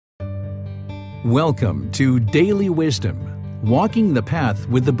Welcome to Daily Wisdom, Walking the Path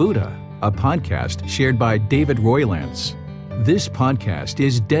with the Buddha, a podcast shared by David Roylance. This podcast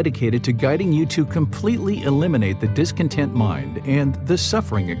is dedicated to guiding you to completely eliminate the discontent mind and the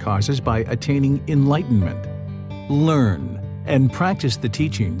suffering it causes by attaining enlightenment. Learn and practice the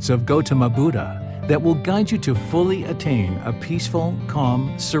teachings of Gautama Buddha that will guide you to fully attain a peaceful,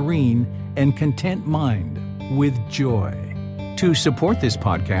 calm, serene, and content mind with joy. To support this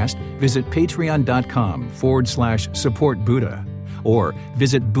podcast, visit patreon.com/support Buddha or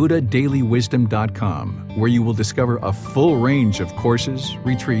visit buddhadailywisdom.com, where you will discover a full range of courses,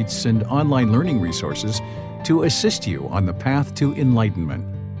 retreats, and online learning resources to assist you on the path to enlightenment.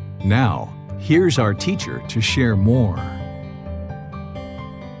 Now, here's our teacher to share more.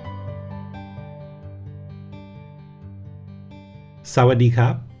 Sawadee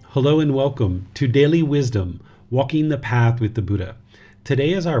Ka. Hello and welcome to Daily Wisdom, Walking the Path with the Buddha.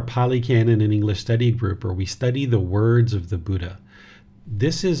 Today is our Pali Canon and English study group where we study the words of the Buddha.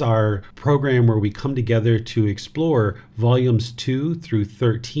 This is our program where we come together to explore volumes 2 through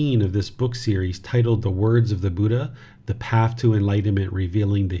 13 of this book series titled The Words of the Buddha, The Path to Enlightenment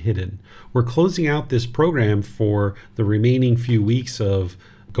Revealing the Hidden. We're closing out this program for the remaining few weeks of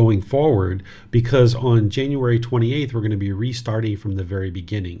going forward because on January 28th, we're going to be restarting from the very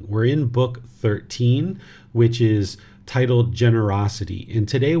beginning. We're in book 13, which is titled Generosity. And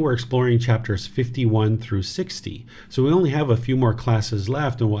today we're exploring chapters 51 through 60. So we only have a few more classes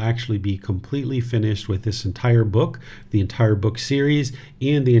left and we'll actually be completely finished with this entire book, the entire book series,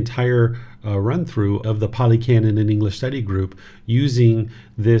 and the entire run through of the Pali Canon and English study group using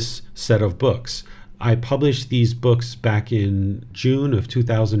this set of books. I published these books back in June of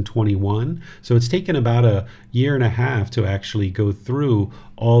 2021, so it's taken about a year and a half to actually go through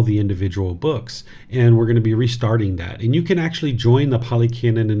all the individual books, and we're going to be restarting that. And you can actually join the Pali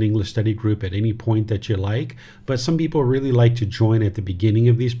Canon and English study group at any point that you like, but some people really like to join at the beginning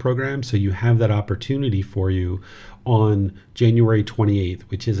of these programs, so you have that opportunity for you on January 28th,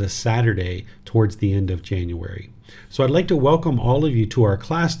 which is a Saturday towards the end of January. So I'd like to welcome all of you to our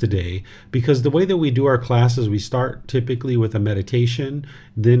class today because the way that we do our classes, we start typically with a meditation,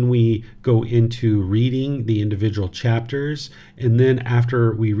 then we go into reading the individual chapters, and then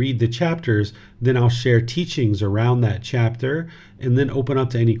after we read the chapters, then I'll share teachings around that chapter and then open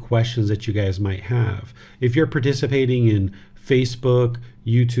up to any questions that you guys might have. If you're participating in Facebook,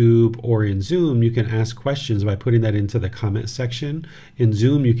 YouTube, or in Zoom, you can ask questions by putting that into the comment section. In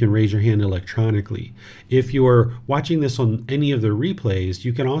Zoom, you can raise your hand electronically. If you're watching this on any of the replays,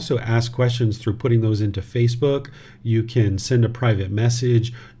 you can also ask questions through putting those into Facebook. You can send a private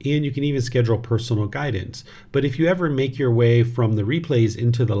message, and you can even schedule personal guidance. But if you ever make your way from the replays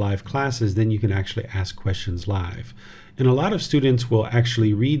into the live classes, then you can actually ask questions live. And a lot of students will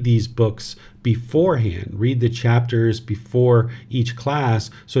actually read these books beforehand, read the chapters before each class,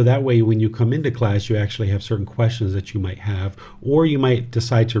 so that way when you come into class, you actually have certain questions that you might have, or you might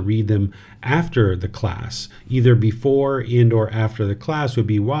decide to read them after the class. Either before and or after the class would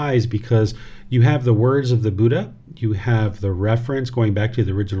be wise because you have the words of the Buddha, you have the reference going back to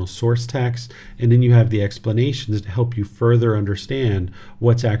the original source text, and then you have the explanations to help you further understand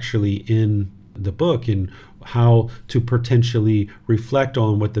what's actually in the book and how to potentially reflect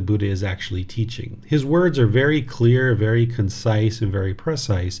on what the Buddha is actually teaching. His words are very clear, very concise, and very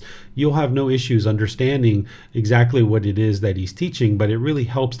precise. You'll have no issues understanding exactly what it is that he's teaching, but it really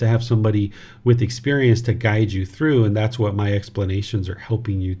helps to have somebody with experience to guide you through, and that's what my explanations are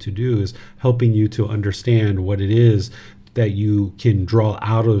helping you to do, is helping you to understand what it is that you can draw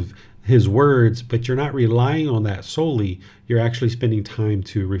out of his words, but you're not relying on that solely. You're actually spending time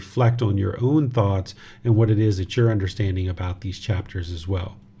to reflect on your own thoughts and what it is that you're understanding about these chapters as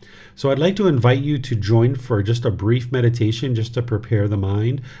well. So I'd like to invite you to join for just a brief meditation just to prepare the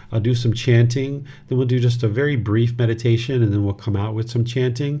mind. I'll do some chanting, then we'll do just a very brief meditation, and then we'll come out with some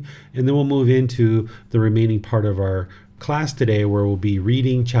chanting, and then we'll move into the remaining part of our class today where we'll be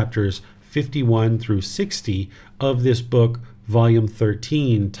reading chapters 51 through 60 of this book, Volume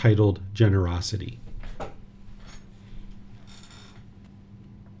 13, titled Generosity.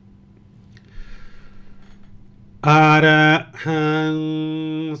 Arahang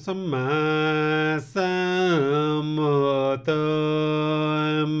Samma Sambuddho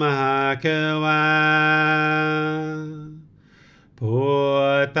Mahakava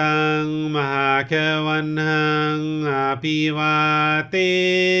Bhutang Mahakavanhang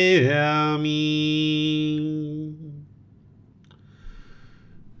Apivateyami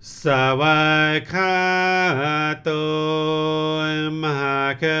Savakato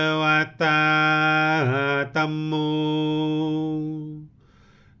Mahakavata Tammu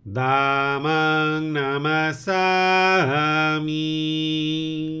Dhammang Namasami.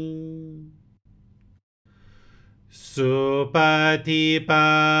 Supatipano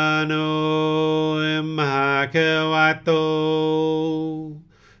Bhagavato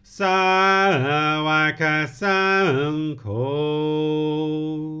Sāvaka Saṅgho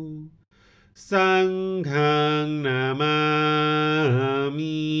Sanghang Namami.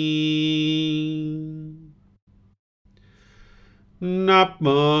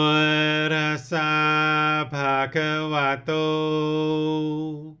 Namo Tassa Bhagavato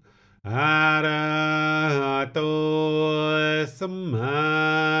Arahato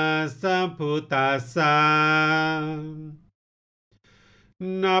Samma Sambuddhassa.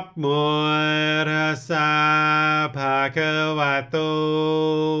 Namo Tassa Bhagavato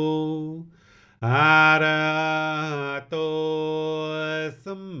Arahato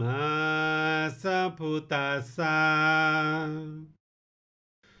Samma Sambuddhassa.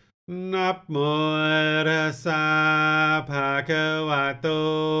 Namo Tassa Bhagavato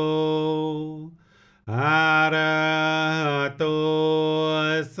Arahato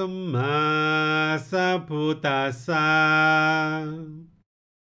Samma Sambuddhassa.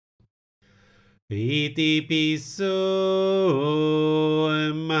 Iti piso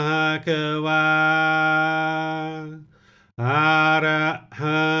Bhagava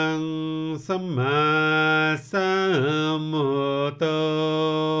Arahang Samma Sambuddho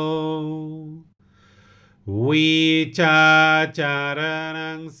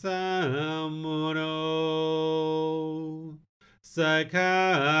Vichacharanang Samuro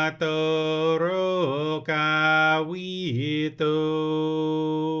Sakato Rokavito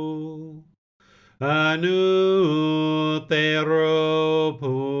Anutero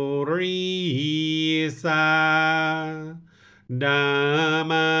Purisa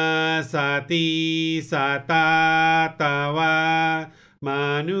Dhammasati Satatawa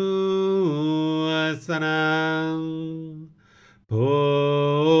Manusanam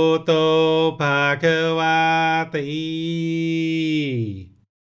Bhoto Bhagavati.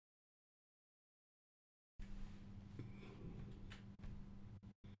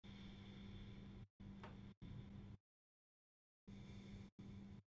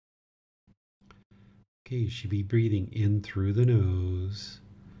 Okay, you should be breathing in through the nose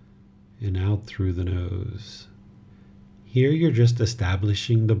and out through the nose. Here you're just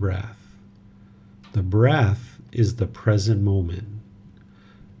establishing the breath. The breath is the present moment.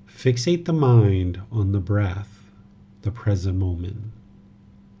 Fixate the mind on the breath, the present moment.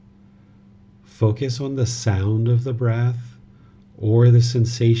 Focus on the sound of the breath or the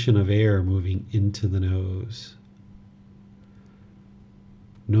sensation of air moving into the nose.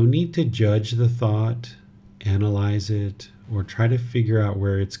 No need to judge the thought, analyze it, or try to figure out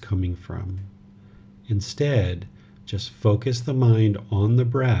where it's coming from. Instead, just focus the mind on the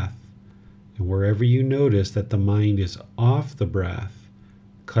breath, and wherever you notice that the mind is off the breath,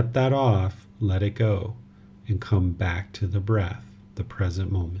 cut that off, let it go, and come back to the breath, the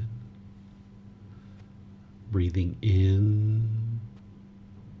present moment. Breathing in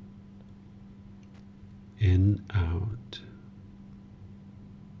and out.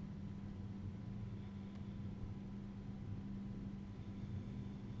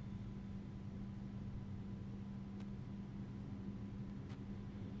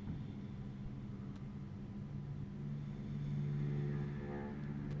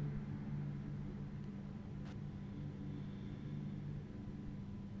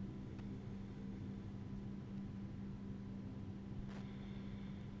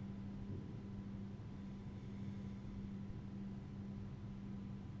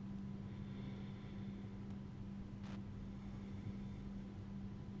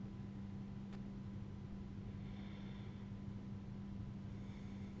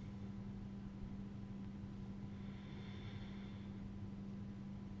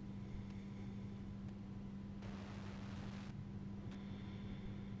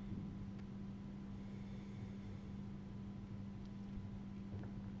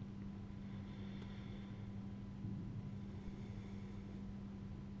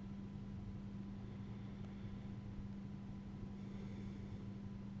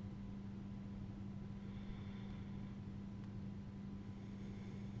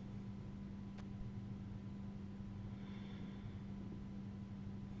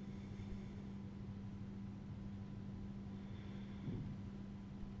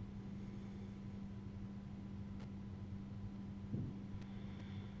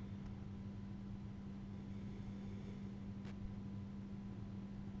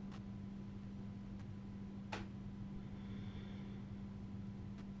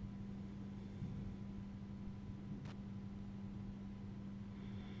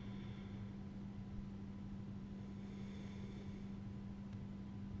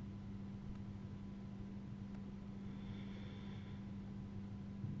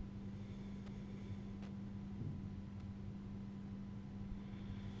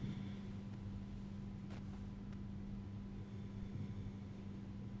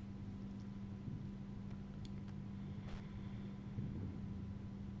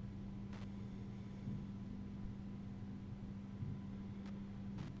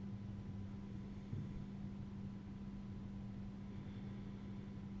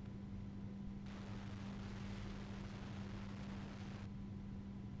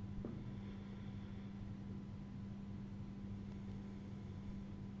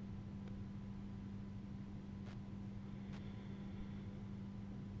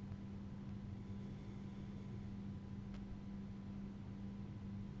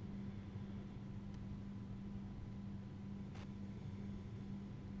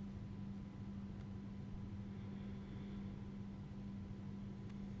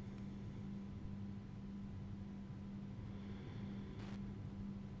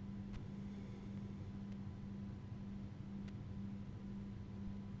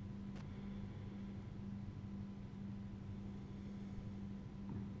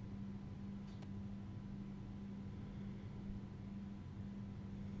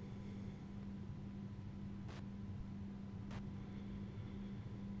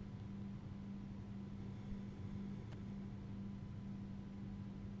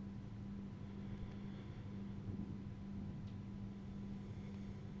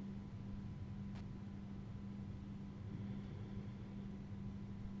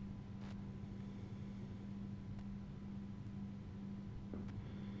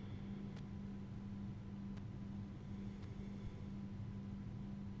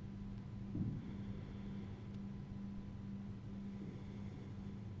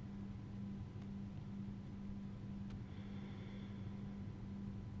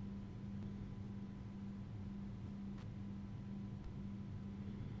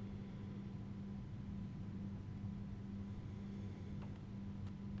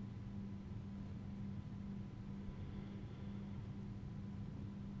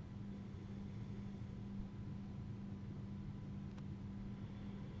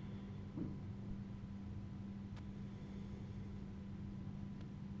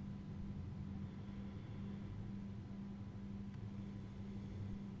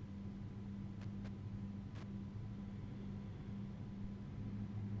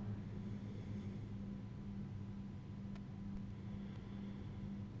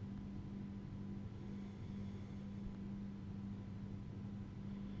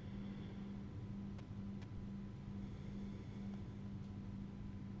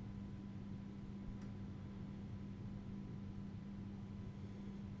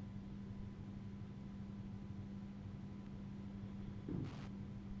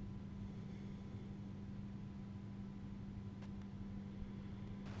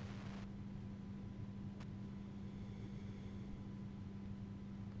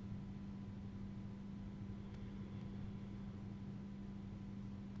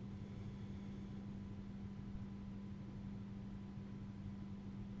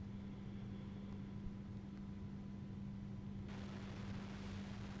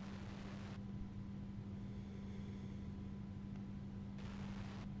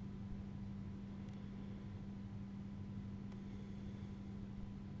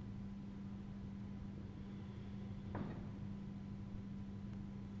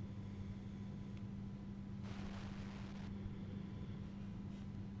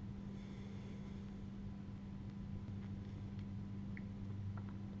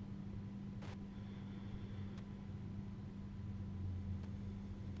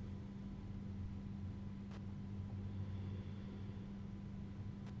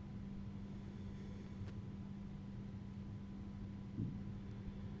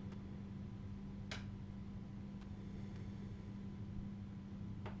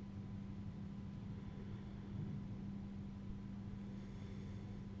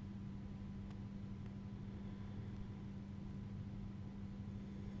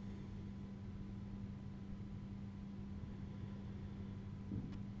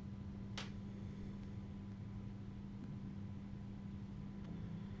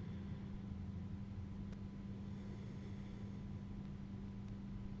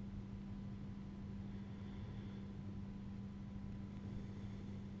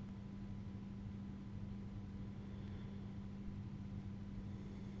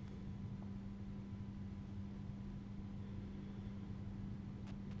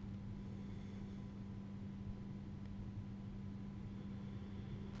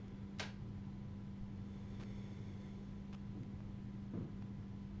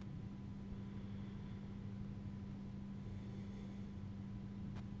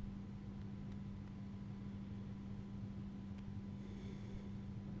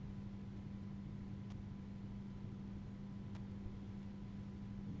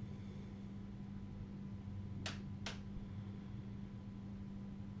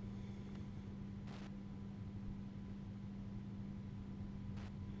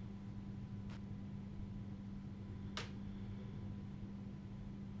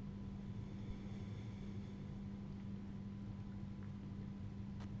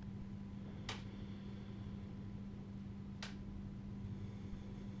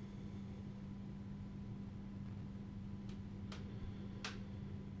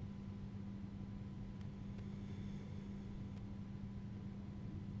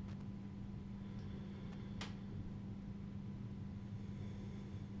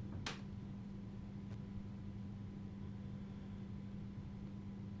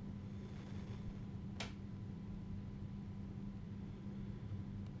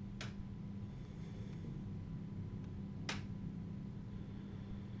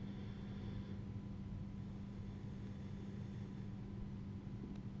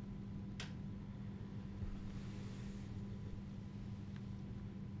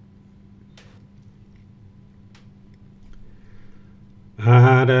 อะ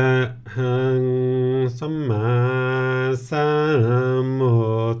ระหังสัมมาสัมพุ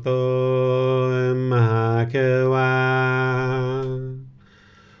ทโธมหาเกวา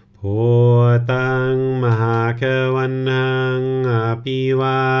พุทธังมหาเกวันนังอภิว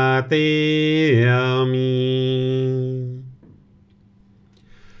าเทมิ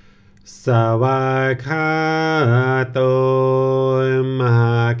สวากขาโตมห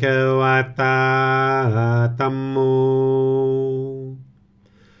าเกวัตตาธัมโม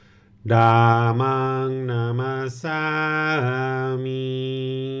ธัมมังนามัสสามิ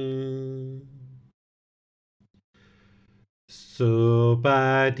สุป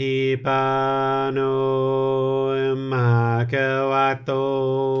ฏิปันโนมหาเกวัตโต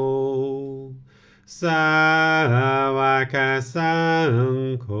สาวกสัง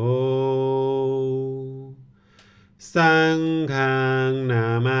โฆสังฆังนา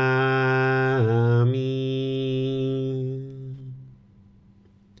มามิ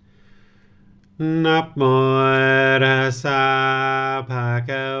นะโมตัสสะภะค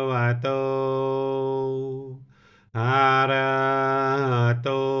ะวะโตอะระหะโต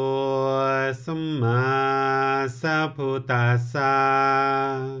สัมมาสัมพุทธัสสะ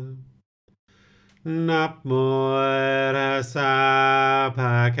นะโมตัสสะภ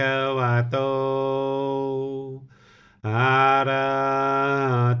ะคะวะโตอะระ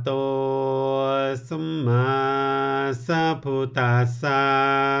หะโตสัมมาสัมพุทธัสสะ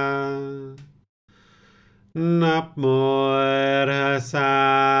นะโมตัสสะ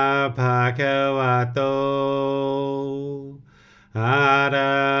ภะคะวะโตอะร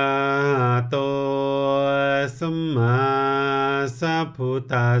ะหะโตสัมมาสัมพุท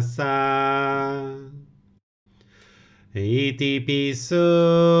ธัสสะอิติปิโส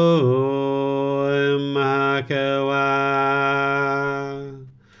มะคะวะ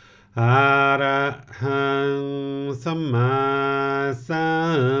อะระหังสัมมาสั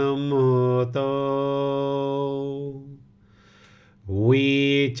มพุทโธวิ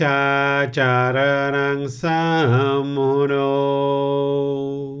ชาจารณังสัมมุโน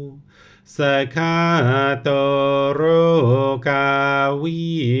สกขาโตโรกาวิ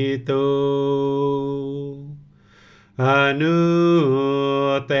โตอนุ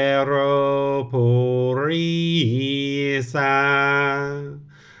เตโรปุริสา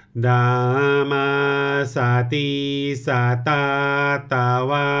ธัมมาสติสัตตาตา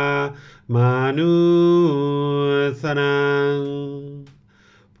วามนุสนัง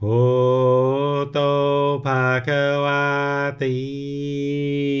พุทโธภควาติ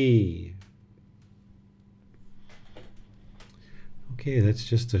Okay, that's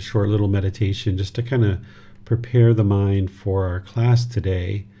just a short little meditation just to kind of prepare the mind for our class today.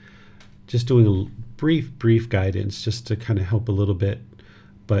 Just doing a brief guidance just to kind of help a little bit.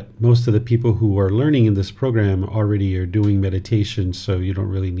 But most of the people who are learning in this program already are doing meditation, so you don't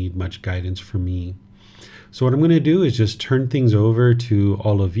really need much guidance from me. So what I'm going to do is just turn things over to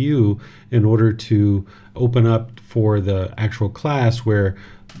all of you in order to open up for the actual class where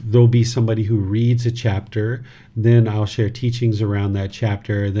there'll be somebody who reads a chapter, then I'll share teachings around that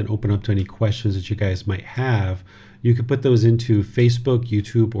chapter, then open up to any questions that you guys might have. You can put those into Facebook,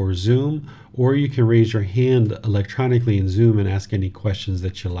 YouTube, or Zoom, or you can raise your hand electronically in Zoom and ask any questions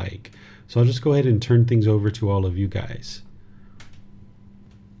that you like. So I'll just go ahead and turn things over to all of you guys.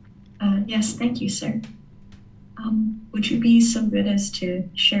 Yes, thank you, sir. Would you be so good as to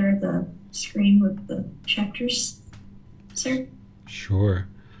share the screen with the chapters, sir? Sure.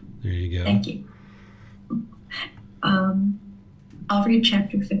 There you go. Thank you. I'll read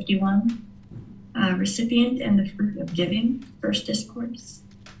chapter 51, Recipient and the Fruit of Giving, First Discourse.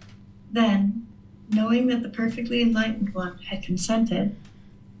 Then, knowing that the perfectly enlightened one had consented,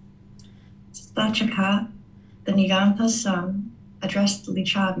 Sachaka, the Nigantha's son, addressed the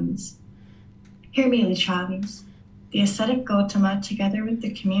Lichavis. Hear me, Lichavis. The ascetic Gautama, together with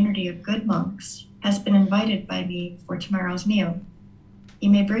the community of good monks, has been invited by me for tomorrow's meal. You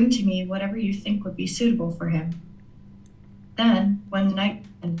may bring to me whatever you think would be suitable for him. Then, when the night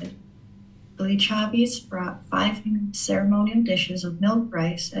ended, the Lichavis brought 5 ceremonial dishes of milk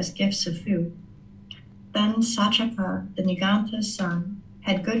rice as gifts of food. Then Sachaka, the Nigantha's son,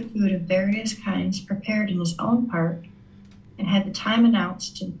 had good food of various kinds prepared in his own part, and had the time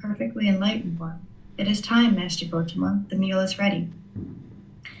announced to the perfectly enlightened one. It is time, Master Gautama, the meal is ready.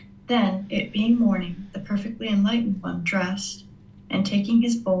 Then, it being morning, the perfectly enlightened one dressed, and taking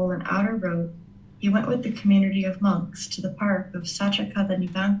his bowl and outer robe, he went with the community of monks to the park of Sachaka the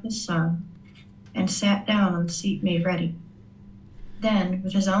Nigantha's son, and sat down on the seat made ready. Then,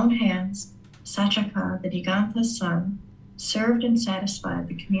 with his own hands, Sachaka the Nigantha's son served and satisfied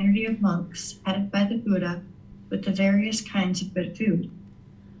the community of monks headed by the Buddha with the various kinds of good food.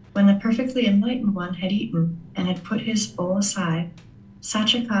 When the perfectly enlightened one had eaten and had put his bowl aside,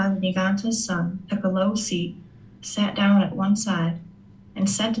 Sachaka, the Niganta's son, took a low seat, sat down at one side, and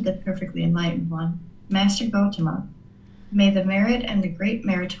said to the perfectly enlightened one, Master Gotama, may the merit and the great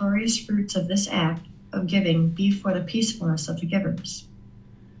meritorious fruits of this act of giving be for the peacefulness of the givers.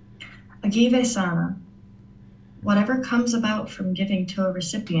 Agivesana, whatever comes about from giving to a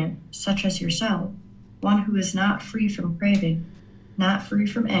recipient, such as yourself, one who is not free from craving, not free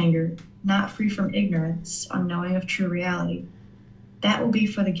from anger, not free from ignorance, unknowing of true reality, that will be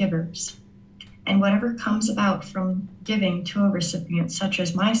for the givers. And whatever comes about from giving to a recipient such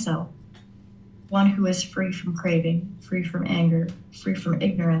as myself, one who is free from craving, free from anger, free from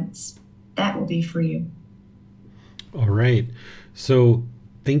ignorance, that will be for you. All right. So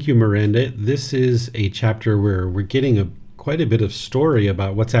thank you, Miranda. This is a chapter where we're getting quite a bit of story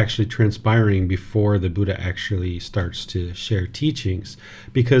about what's actually transpiring before the Buddha actually starts to share teachings,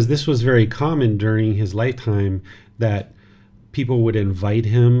 because this was very common during his lifetime that people would invite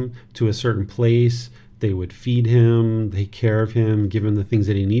him to a certain place. They would feed him, take care of him, give him the things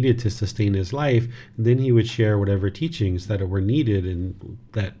that he needed to sustain his life. And then he would share whatever teachings that were needed and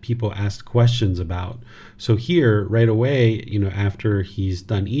that people asked questions about. So here, right away, after he's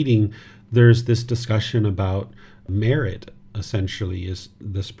done eating, there's this discussion about merit, essentially, is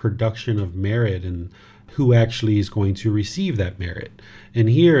this production of merit and who actually is going to receive that merit. And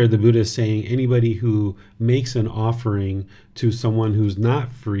here the Buddha is saying anybody who makes an offering to someone who's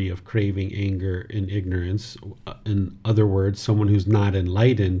not free of craving, anger, and ignorance, in other words, someone who's not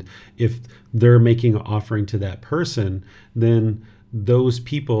enlightened, if they're making an offering to that person, then those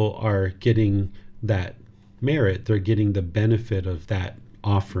people are getting that merit. They're getting the benefit of that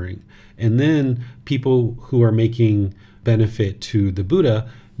offering. And then people who are making benefit to the Buddha,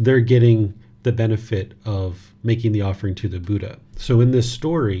 they're getting the benefit of making the offering to the Buddha. So in this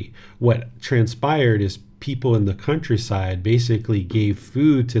story, what transpired is people in the countryside basically gave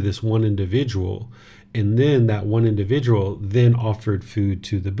food to this one individual, and then that one individual then offered food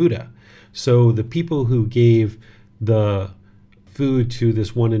to the Buddha. So the people who gave the food to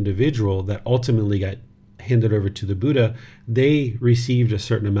this one individual that ultimately got handed over to the Buddha, they received a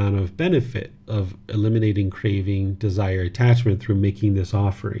certain amount of benefit of eliminating craving, desire, attachment through making this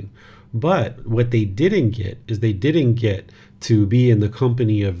offering. But what they didn't get is they didn't get to be in the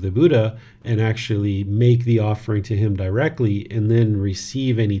company of the Buddha and actually make the offering to him directly and then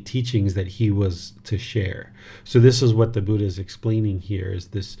receive any teachings that he was to share. So this is what the Buddha is explaining here, is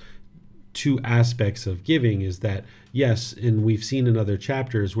this two aspects of giving, is that yes, and we've seen in other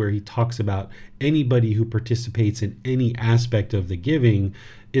chapters where he talks about anybody who participates in any aspect of the giving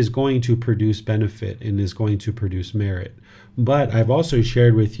is going to produce benefit and is going to produce merit. But I've also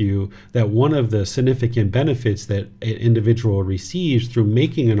shared with you that one of the significant benefits that an individual receives through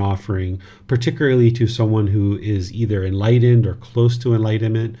making an offering, particularly to someone who is either enlightened or close to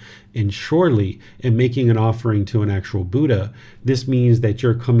enlightenment, and surely in making an offering to an actual Buddha, this means that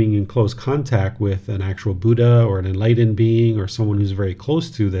you're coming in close contact with an actual Buddha or an enlightened being or someone who's very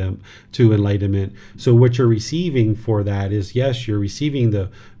close to them, to enlightenment. So what you're receiving for that is, yes, you're receiving the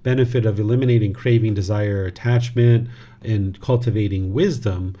benefit of eliminating craving, desire, attachment, and cultivating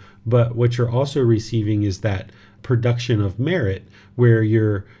wisdom, but what you're also receiving is that production of merit, where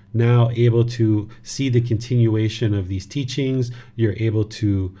you're now able to see the continuation of these teachings, you're able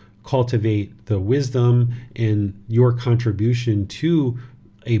to cultivate the wisdom, and your contribution to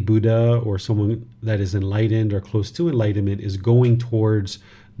a Buddha or someone that is enlightened or close to enlightenment is going towards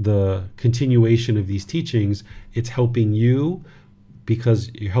the continuation of these teachings. It's helping you because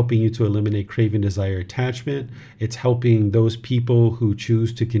you're helping you to eliminate craving, desire, attachment. It's helping those people who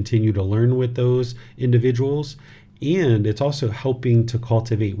choose to continue to learn with those individuals. And it's also helping to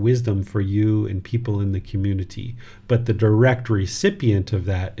cultivate wisdom for you and people in the community. But the direct recipient of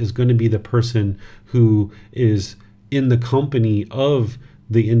that is going to be the person who is in the company of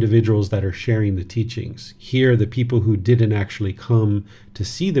the individuals that are sharing the teachings. Here, the people who didn't actually come to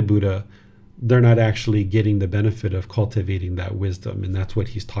see the Buddha, they're not actually getting the benefit of cultivating that wisdom. And that's what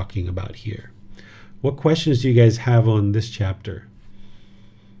he's talking about here. What questions do you guys have on this chapter?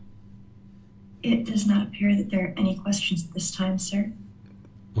 It does not appear that there are any questions at this time, sir.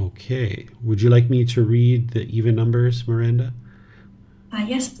 Okay. Would you like me to read the even numbers, Miranda?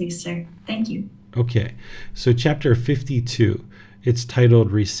 Yes, please, sir. Thank you. Okay. So chapter 52, it's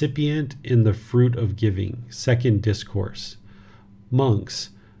titled Recipient in the Fruit of Giving, Second Discourse. Monks,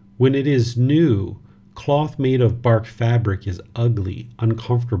 when it is new, cloth made of bark fabric is ugly,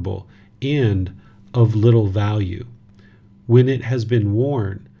 uncomfortable, and of little value. When it has been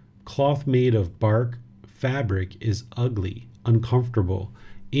worn, cloth made of bark fabric is ugly, uncomfortable,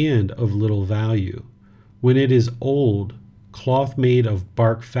 and of little value. When it is old, cloth made of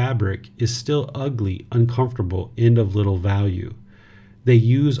bark fabric is still ugly, uncomfortable, and of little value. They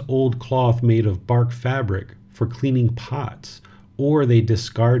use old cloth made of bark fabric for cleaning pots, or they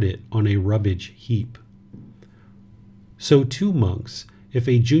discard it on a rubbish heap. So too, monks, if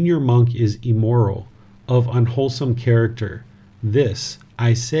a junior monk is immoral, of unwholesome character, this,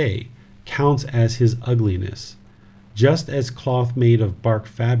 I say, counts as his ugliness. Just as cloth made of bark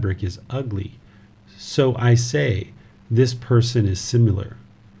fabric is ugly, so I say, this person is similar.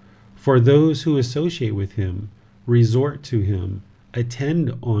 For those who associate with him, resort to him,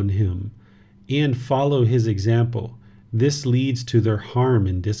 attend on him, and follow his example, this leads to their harm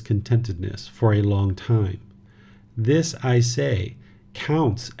and discontentedness for a long time. This, I say,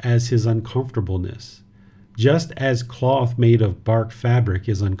 counts as his uncomfortableness. Just as cloth made of bark fabric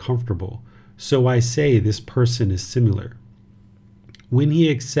is uncomfortable, so I say this person is similar. When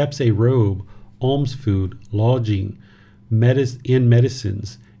he accepts a robe, alms food, lodging,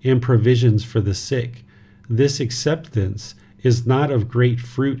 medicines, and provisions for the sick, this acceptance is not of great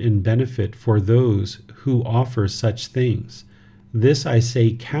fruit and benefit for those who offer such things. This, I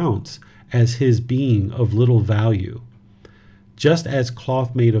say, counts as his being of little value. Just as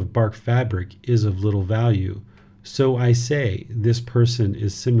cloth made of bark fabric is of little value, so I say this person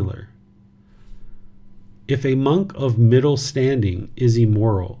is similar. If a monk of middle standing is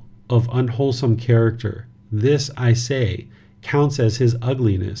immoral, of unwholesome character, this, I say, counts as his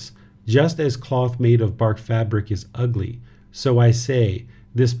ugliness. Just as cloth made of bark fabric is ugly, so I say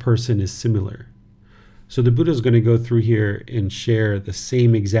this person is similar. So the Buddha is going to go through here and share the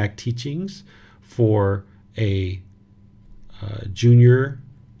same exact teachings for a junior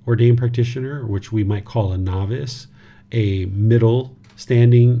ordained practitioner, which we might call a novice, a middle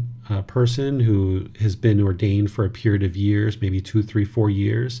standing person who has been ordained for a period of years, maybe 2, 3, 4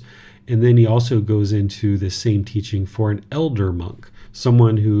 years. And then he also goes into the same teaching for an elder monk,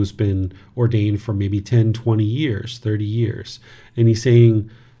 someone who's been ordained for maybe 10, 20 years, 30 years. And he's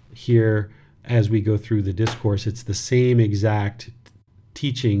saying here, as we go through the discourse, it's the same exact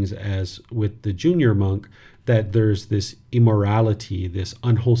teachings as with the junior monk, that there's this immorality, this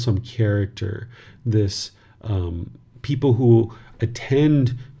unwholesome character, this people who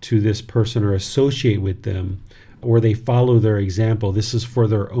attend to this person or associate with them, or they follow their example. This is for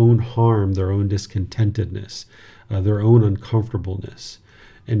their own harm, their own discontentedness, their own uncomfortableness.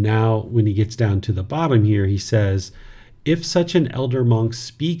 And now when he gets down to the bottom here, he says, if such an elder monk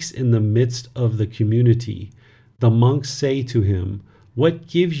speaks in the midst of the community, the monks say to him, what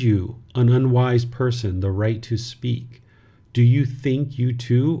gives you, an unwise person, the right to speak? Do you think you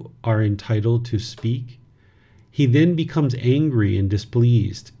too are entitled to speak? He then becomes angry and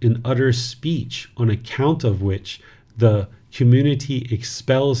displeased and utters speech on account of which the community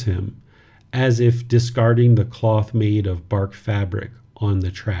expels him, as if discarding the cloth made of bark fabric on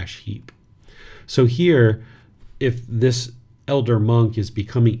the trash heap. So here, if this elder monk is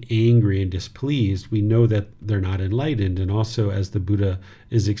becoming angry and displeased, we know that they're not enlightened. And also, as the Buddha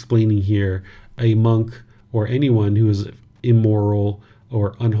is explaining here, a monk or anyone who is immoral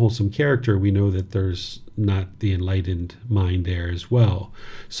or unwholesome character, we know that there's not the enlightened mind there as well.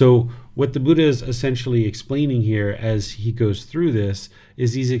 So what the Buddha is essentially explaining here as he goes through this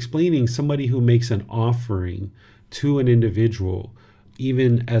is he's explaining somebody who makes an offering to an individual,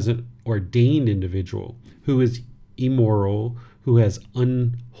 even as an ordained individual, who is immoral, who has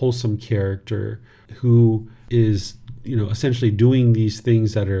unwholesome character, who is essentially doing these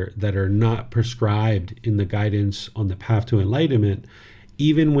things that are not prescribed in the guidance on the path to enlightenment.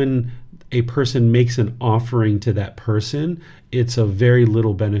 Even when a person makes an offering to that person, it's of very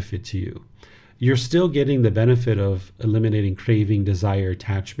little benefit to you. You're still getting the benefit of eliminating craving, desire,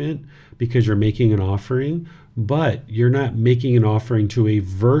 attachment because you're making an offering, but you're not making an offering to a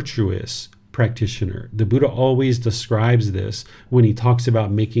virtuous practitioner. The Buddha always describes this when he talks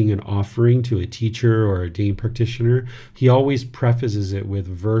about making an offering to a teacher or a ordained practitioner. He always prefaces it with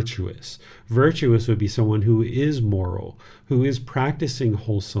virtuous. Virtuous would be someone who is moral, who is practicing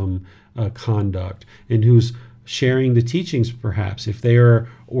wholesome conduct, and who's sharing the teachings. Perhaps if they are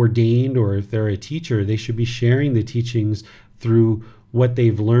ordained or if they're a teacher, they should be sharing the teachings through what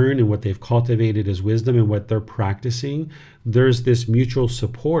they've learned and what they've cultivated as wisdom and what they're practicing. There's this mutual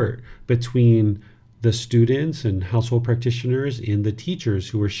support between the students and household practitioners and the teachers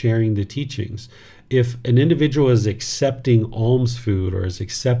who are sharing the teachings. If an individual is accepting alms food or is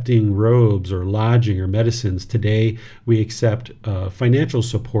accepting robes or lodging or medicines, today we accept financial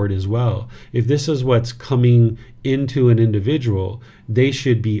support as well. If this is what's coming into an individual, they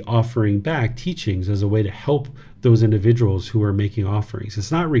should be offering back teachings as a way to help those individuals who are making offerings.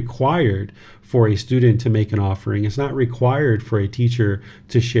 It's not required for a student to make an offering. It's not required for a teacher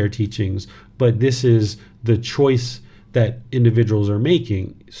to share teachings, but this is the choice that individuals are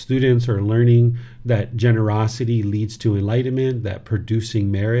making. Students are learning that generosity leads to enlightenment, that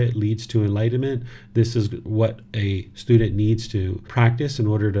producing merit leads to enlightenment. This is what a student needs to practice in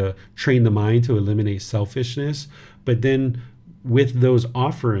order to train the mind to eliminate selfishness. But then with those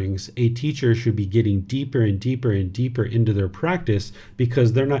offerings, a teacher should be getting deeper and deeper and deeper into their practice,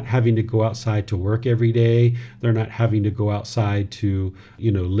 because they're not having to go outside to work every day. They're not having to go outside to,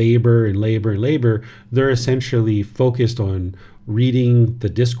 labor and labor and labor. They're essentially focused on reading the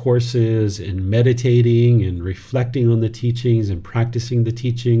discourses and meditating and reflecting on the teachings and practicing the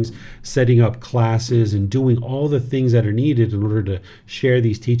teachings, setting up classes and doing all the things that are needed in order to share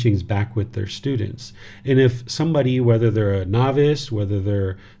these teachings back with their students. And if somebody, whether they're a novice, whether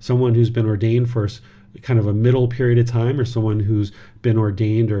they're someone who's been ordained for kind of a middle period of time, or someone who's been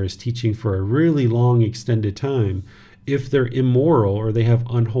ordained or is teaching for a really long extended time, if they're immoral or they have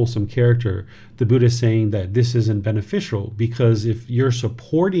unwholesome character, the Buddha is saying that this isn't beneficial, because if you're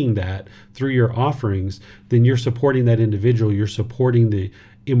supporting that through your offerings, then you're supporting that individual, you're supporting the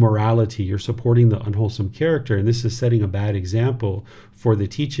immorality, you're supporting the unwholesome character, and this is setting a bad example for the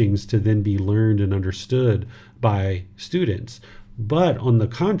teachings to then be learned and understood by students. But on the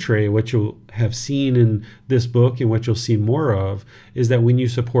contrary, what you'll have seen in this book and what you'll see more of is that when you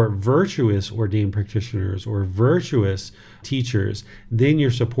support virtuous ordained practitioners or virtuous teachers, then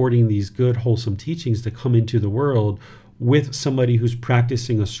you're supporting these good, wholesome teachings to come into the world with somebody who's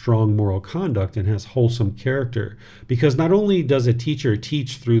practicing a strong moral conduct and has wholesome character. Because not only does a teacher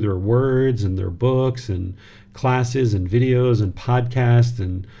teach through their words and their books and classes and videos and podcasts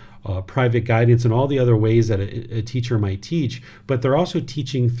and private guidance and all the other ways that a teacher might teach, but they're also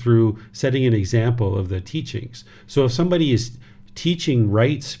teaching through setting an example of the teachings. So if somebody is teaching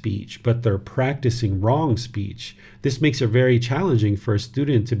right speech, but they're practicing wrong speech, this makes it very challenging for a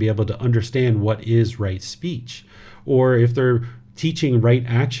student to be able to understand what is right speech. Or if they're teaching right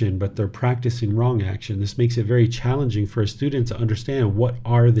action, but they're practicing wrong action, this makes it very challenging for a student to understand what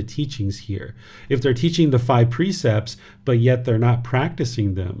are the teachings here. If they're teaching the 5 precepts, but yet they're not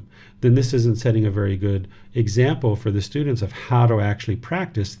practicing them, then this isn't setting a very good example for the students of how to actually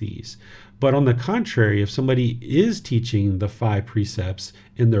practice these. But on the contrary, if somebody is teaching the 5 precepts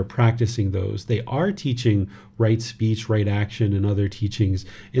and they're practicing those, they are teaching right speech, right action, and other teachings,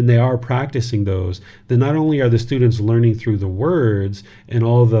 and they are practicing those, then not only are the students learning through the words and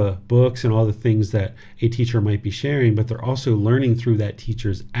all the books and all the things that a teacher might be sharing, but they're also learning through that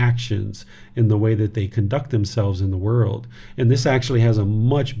teacher's actions and the way that they conduct themselves in the world. And this actually has a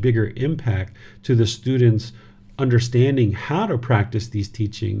much bigger impact to the students understanding how to practice these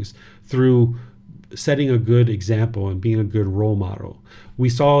teachings through setting a good example and being a good role model. We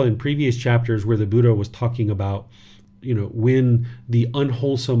saw in previous chapters where the Buddha was talking about, when the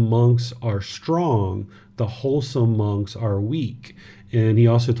unwholesome monks are strong, the wholesome monks are weak. And he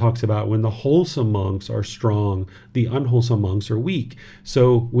also talks about when the wholesome monks are strong, the unwholesome monks are weak.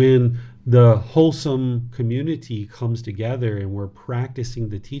 So when the wholesome community comes together and we're practicing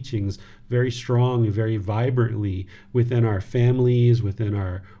the teachings very strong and very vibrantly within our families, within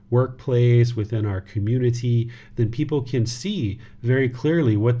our workplace, within our community, then people can see very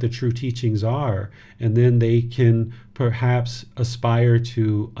clearly what the true teachings are, and then they can perhaps aspire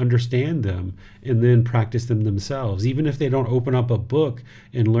to understand them and then practice them themselves. Even if they don't open up a book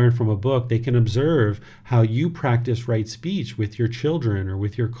and learn from a book, they can observe how you practice right speech with your children or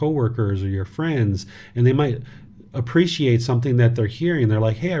with your coworkers or your friends, and they might appreciate something that they're hearing. They're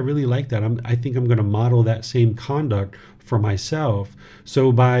like, hey, I really like that. I think I'm going to model that same conduct for myself.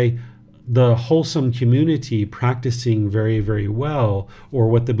 So by the wholesome community practicing very, very well, or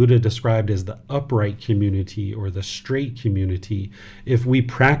what the Buddha described as the upright community or the straight community, if we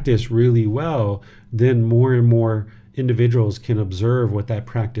practice really well, then more and more individuals can observe what that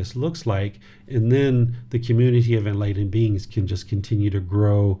practice looks like, and then the community of enlightened beings can just continue to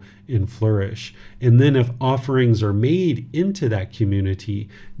grow and flourish. And then if offerings are made into that community,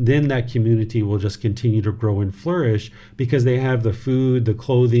 then that community will just continue to grow and flourish because they have the food, the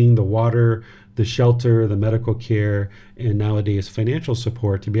clothing, the water, the shelter, the medical care, and nowadays financial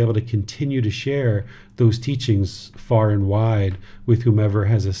support to be able to continue to share those teachings far and wide with whomever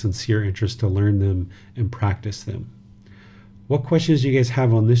has a sincere interest to learn them and practice them. What questions do you guys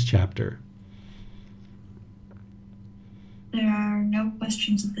have on this chapter? There are no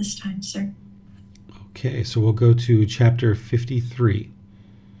questions at this time, sir. Okay, so we'll go to chapter 53.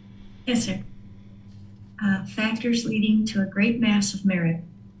 Yes, sir. Factors leading to a great mass of merit.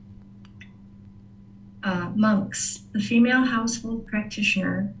 Monks. The female household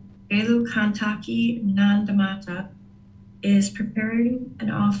practitioner, Velu Kantaki Nandamata, is preparing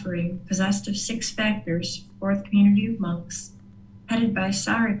an offering possessed of 6 factors for the community of monks, headed by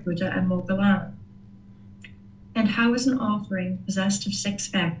Sariputta and Moggallana. And how is an offering possessed of 6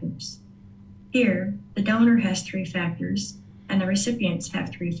 factors? Here, the donor has 3 factors, and the recipients have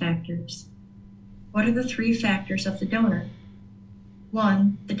 3 factors. What are the 3 factors of the donor?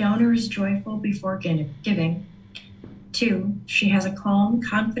 1, the donor is joyful before giving. 2, she has a calm,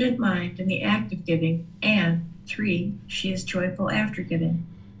 confident mind in the act of giving. And 3, she is joyful after giving.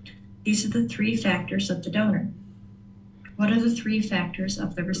 These are the 3 factors of the donor. What are the 3 factors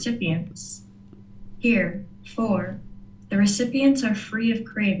of the recipients? Here, 4, the recipients are free of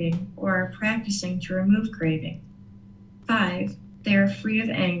craving or are practicing to remove craving. 5, they are free of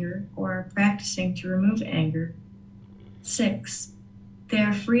anger or are practicing to remove anger. 6, they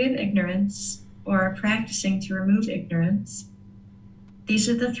are free of ignorance or are practicing to remove ignorance. These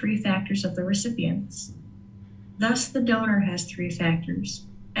are the 3 factors of the recipients. Thus, the donor has 3 factors,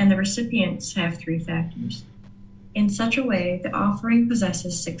 and the recipients have 3 factors. In such a way, the offering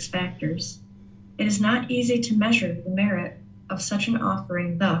possesses 6 factors. It is not easy to measure the merit of such an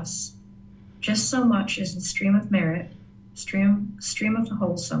offering thus. Just so much is the stream of merit, stream of the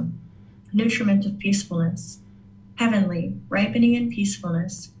wholesome, nutriment of peacefulness, heavenly, ripening in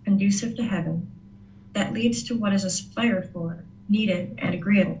peacefulness, conducive to heaven, that leads to what is aspired for, needed, and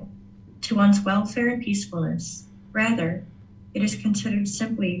agreeable, to one's welfare and peacefulness. Rather, it is considered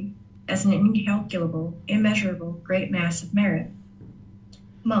simply as an incalculable, immeasurable, great mass of merit.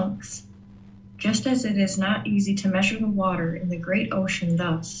 Monks. Just as it is not easy to measure the water in the great ocean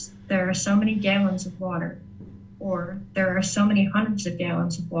thus, there are so many gallons of water, or there are so many hundreds of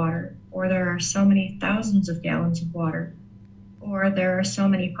gallons of water, or there are so many thousands of gallons of water, or there are so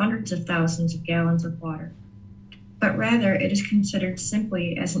many hundreds of thousands of gallons of water. But rather it is considered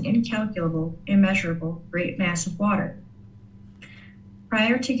simply as an incalculable, immeasurable, great mass of water.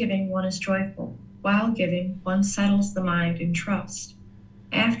 Prior to giving, one is joyful. While giving, one settles the mind in trust.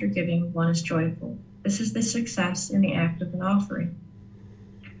 After giving, one is joyful. This is the success in the act of an offering.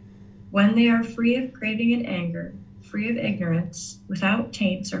 When they are free of craving and anger, free of ignorance, without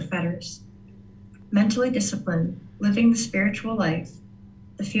taints or fetters, mentally disciplined, living the spiritual life,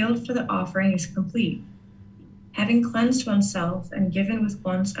 the field for the offering is complete. Having cleansed oneself and given with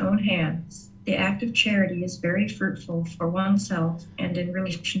one's own hands, the act of charity is very fruitful for oneself and in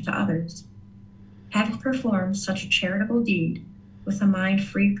relation to others. Having performed such a charitable deed, with a mind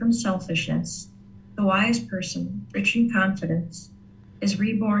free from selfishness, the wise person, rich in confidence, is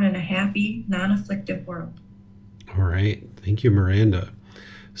reborn in a happy, non-afflictive world. All right. Thank you, Miranda.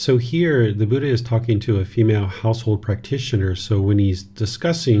 So here, the Buddha is talking to a female household practitioner. So when he's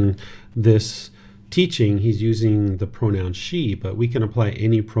discussing this teaching, he's using the pronoun she, but we can apply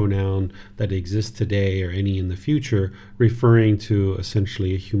any pronoun that exists today or any in the future, referring to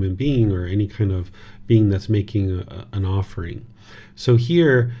essentially a human being or any kind of being that's making an offering. So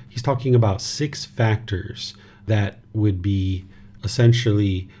here he's talking about 6 factors that would be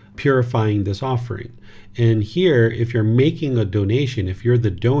essentially purifying this offering. And here, if you're making a donation, if you're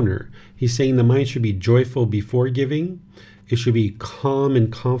the donor, he's saying the mind should be joyful before giving. It should be calm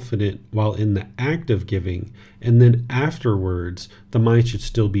and confident while in the act of giving. And then afterwards, the mind should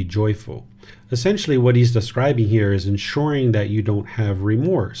still be joyful. Essentially, what he's describing here is ensuring that you don't have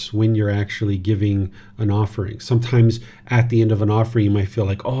remorse when you're actually giving an offering. Sometimes at the end of an offering, you might feel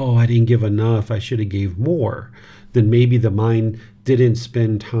like, oh, I didn't give enough. I should have gave more. Then maybe the mind didn't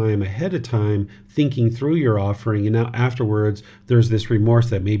spend time ahead of time thinking through your offering, and now afterwards there's this remorse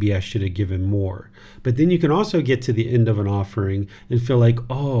that maybe I should have given more. But then you can also get to the end of an offering and feel like,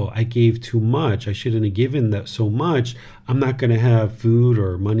 oh, I gave too much. I shouldn't have given that so much. I'm not going to have food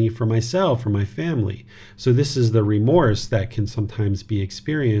or money for myself or my family. So this is the remorse that can sometimes be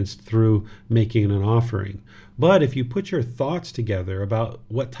experienced through making an offering. But if you put your thoughts together about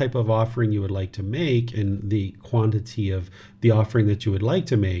what type of offering you would like to make and the quantity of the offering that you would like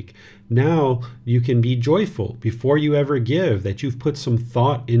to make, now you can be joyful before you ever give that you've put some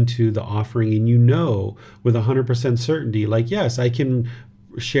thought into the offering, and you know with 100% certainty, like, yes, I can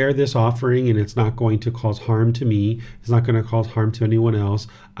share this offering and it's not going to cause harm to me, it's not going to cause harm to anyone else.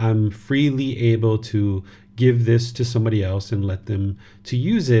 I'm freely able to give this to somebody else and let them to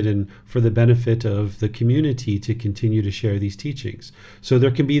use it, and for the benefit of the community to continue to share these teachings. So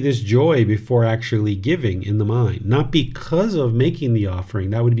there can be this joy before actually giving in the mind, not because of making the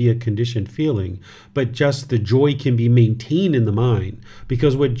offering, that would be a conditioned feeling, but just the joy can be maintained in the mind.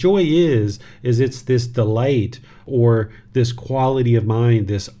 Because what joy is it's this delight or this quality of mind,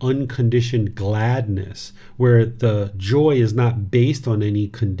 this unconditioned gladness, where the joy is not based on any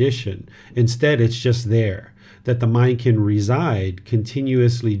condition. Instead, it's just there, that the mind can reside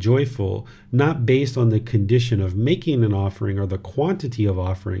continuously joyful, not based on the condition of making an offering or the quantity of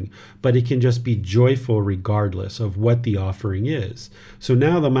offering, but it can just be joyful regardless of what the offering is. So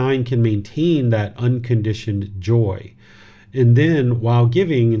now the mind can maintain that unconditioned joy. And then while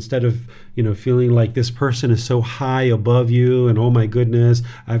giving, instead of feeling like this person is so high above you and oh my goodness,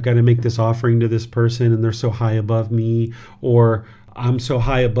 I've got to make this offering to this person and they're so high above me, or I'm so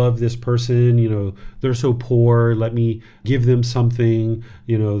high above this person, they're so poor, let me give them something,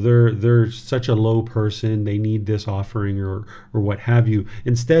 they're such a low person, they need this offering or what have you.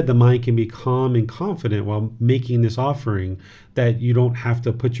 Instead, the mind can be calm and confident while making this offering, that you don't have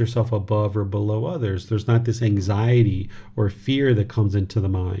to put yourself above or below others. There's not this anxiety or fear that comes into the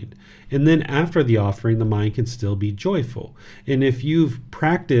mind. And then after the offering, the mind can still be joyful. And if you've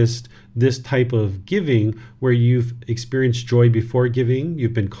practiced this type of giving where you've experienced joy before giving,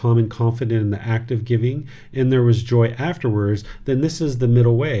 you've been calm and confident in the act of giving, and there was joy afterwards, then this is the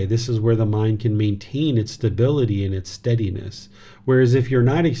middle way. This is where the mind can maintain its stability and its steadiness. Whereas if you're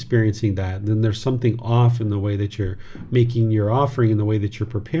not experiencing that, then there's something off in the way that you're making your offering, in the way that you're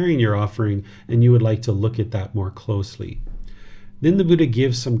preparing your offering, and you would like to look at that more closely. Then the Buddha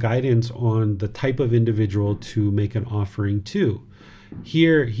gives some guidance on the type of individual to make an offering to.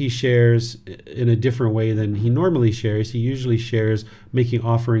 Here he shares in a different way than he normally shares. He usually shares making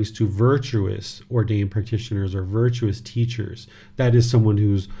offerings to virtuous ordained practitioners or virtuous teachers. That is someone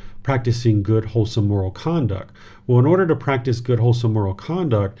who's practicing good, wholesome moral conduct. Well, in order to practice good, wholesome moral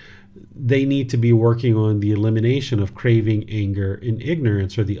conduct, they need to be working on the elimination of craving, anger, and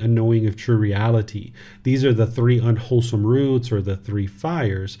ignorance, or the unknowing of true reality. These are the three unwholesome roots, or the three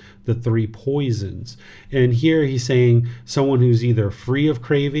fires, the three poisons. And here he's saying someone who's either free of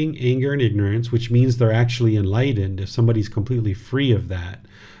craving, anger, and ignorance, which means they're actually enlightened if somebody's completely free of that.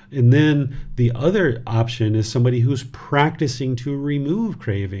 And then the other option is somebody who's practicing to remove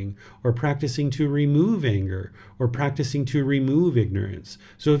craving, or practicing to remove anger, or practicing to remove ignorance.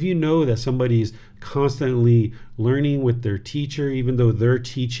 So if you know that somebody's constantly learning with their teacher, even though they're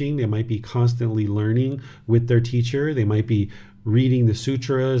teaching, they might be constantly learning with their teacher. They might be reading the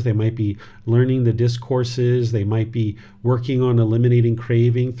sutras, they might be learning the discourses, they might be working on eliminating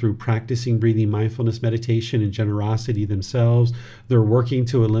craving through practicing breathing mindfulness meditation and generosity themselves. They're working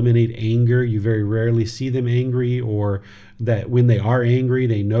to eliminate anger. You very rarely see them angry, or that when they are angry,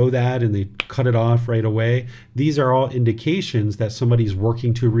 they know that and they cut it off right away. These are all indications that somebody's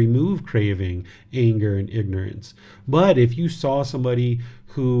working to remove craving, anger, and ignorance. But if you saw somebody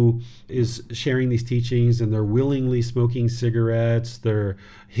who is sharing these teachings and they're willingly smoking cigarettes, they're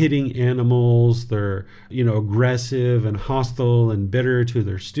hitting animals, they're aggressive and hostile and bitter to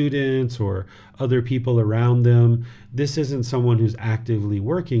their students or other people around them, this isn't someone who's actively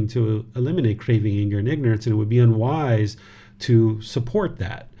working to eliminate craving, anger, and ignorance, and it would be unwise to support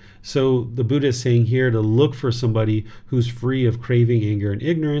that. So the Buddha is saying here to look for somebody who's free of craving, anger, and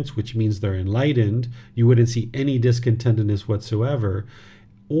ignorance, which means they're enlightened. You wouldn't see any discontentedness whatsoever.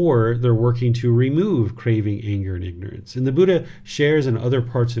 Or they're working to remove craving, anger, and ignorance. And the Buddha shares in other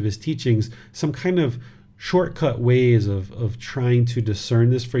parts of his teachings some kind of shortcut ways of trying to discern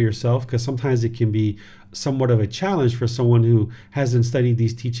this for yourself, because sometimes it can be somewhat of a challenge for someone who hasn't studied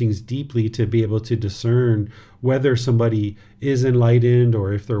these teachings deeply to be able to discern whether somebody is enlightened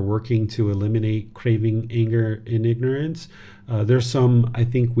or if they're working to eliminate craving, anger, and ignorance. There's some, I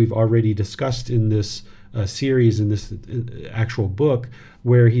think we've already discussed in this series, in this actual book,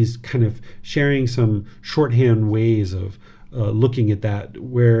 where he's kind of sharing some shorthand ways of looking at that,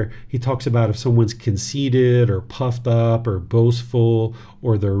 where he talks about if someone's conceited or puffed up or boastful,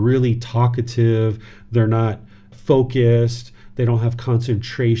 or they're really talkative, they're not focused, they don't have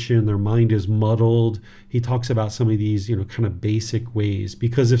concentration, their mind is muddled. He talks about some of these, kind of basic ways,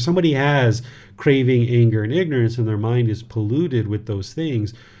 because if somebody has craving, anger, and ignorance and their mind is polluted with those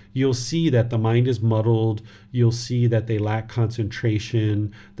things, you'll see that the mind is muddled. You'll see that they lack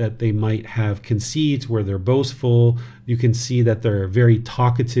concentration, that they might have conceits where they're boastful. You can see that they're very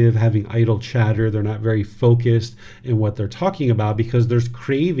talkative, having idle chatter. They're not very focused in what they're talking about because there's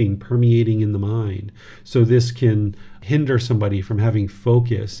craving permeating in the mind. So this can hinder somebody from having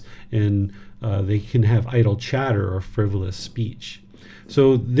focus, and they can have idle chatter or frivolous speech.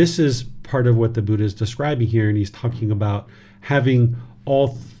 So this is part of what the Buddha is describing here, and he's talking about having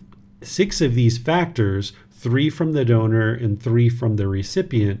all 6 of these factors, 3 from the donor and 3 from the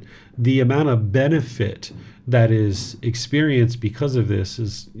recipient. The amount of benefit that is experienced because of this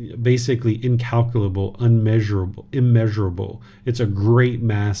is basically incalculable, unmeasurable, immeasurable. It's a great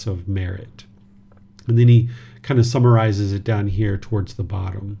mass of merit. And then he kind of summarizes it down here towards the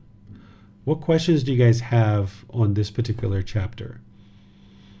bottom. What questions do you guys have on this particular chapter?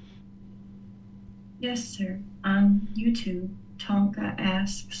 Yes, sir. On YouTube, Tonka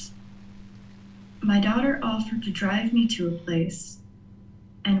asks, my daughter offered to drive me to a place,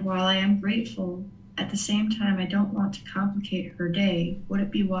 and while I am grateful, at the same time I don't want to complicate her day. Would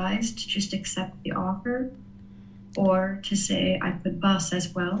it be wise to just accept the offer, or to say I could bus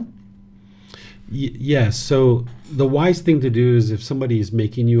as well? Yes. So the wise thing to do is, if somebody is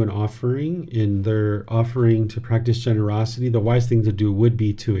making you an offering and they're offering to practice generosity, the wise thing to do would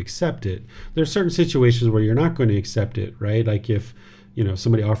be to accept it. There are certain situations where you're not going to accept it, right? Like if,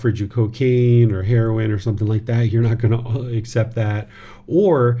 somebody offered you cocaine or heroin or something like that, you're not going to accept that.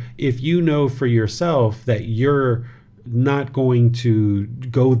 Or if you know for yourself that you're not going to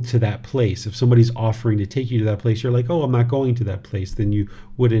go to that place, if somebody's offering to take you to that place, you're like, oh, I'm not going to that place, then you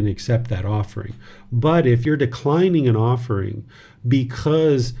wouldn't accept that offering. But if you're declining an offering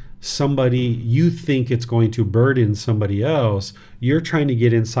because you think it's going to burden somebody else, you're trying to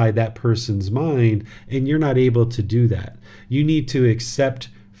get inside that person's mind, and you're not able to do that. You need to accept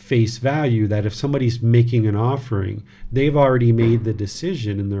face value that if somebody's making an offering, they've already made the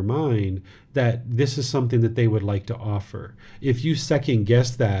decision in their mind that this is something that they would like to offer. If you second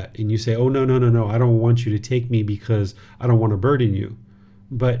guess that and you say, oh, no, I don't want you to take me because I don't want to burden you,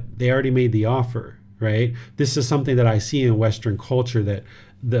 but they already made the offer, right? This is something that I see in Western culture, that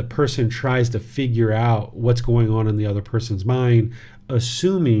the person tries to figure out what's going on in the other person's mind,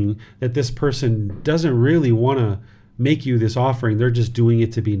 assuming that this person doesn't really want to make you this offering. They're just doing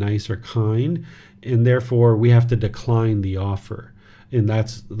it to be nice or kind, and therefore we have to decline the offer. And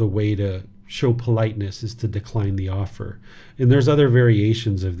that's the way to show politeness, is to decline the offer. And there's other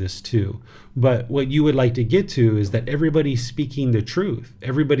variations of this too. But what you would like to get to is that everybody's speaking the truth.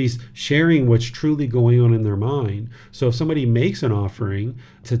 Everybody's sharing what's truly going on in their mind. So if somebody makes an offering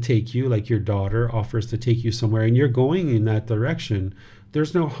to take you, like your daughter offers to take you somewhere, and you're going in that direction,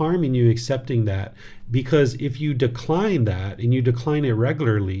 there's no harm in you accepting that, because if you decline that, and you decline it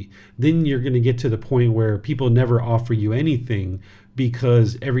regularly, then you're going to get to the point where people never offer you anything,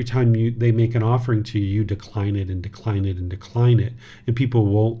 because every time they make an offering to you, you decline it and decline it and decline it, and people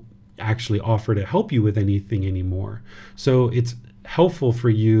won't actually offer to help you with anything anymore. So it's helpful for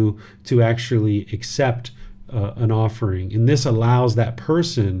you to actually accept an offering, and this allows that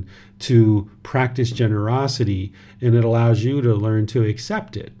person to practice generosity, and it allows you to learn to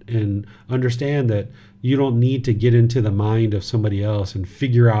accept it and understand that you don't need to get into the mind of somebody else and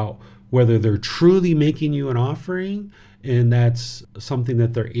figure out whether they're truly making you an offering and that's something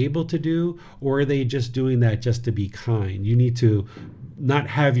that they're able to do, or are they just doing that just to be kind. You need to not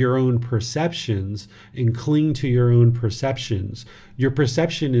have your own perceptions and cling to your own perceptions. Your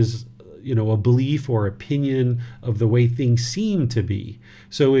perception is a belief or opinion of the way things seem to be.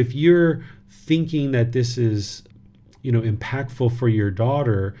 So if you're thinking that this is, impactful for your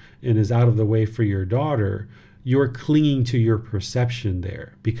daughter and is out of the way for your daughter, you're clinging to your perception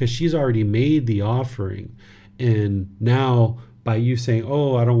there, because she's already made the offering. And now by you saying,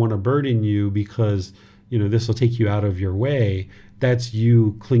 oh, I don't want to burden you because, this will take you out of your way, that's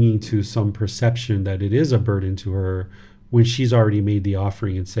you clinging to some perception that it is a burden to her, when she's already made the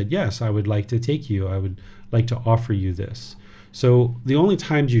offering and said, yes, I would like to take you. I would like to offer you this. So the only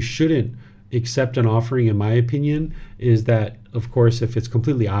times you shouldn't accept an offering, in my opinion, is that, of course, if it's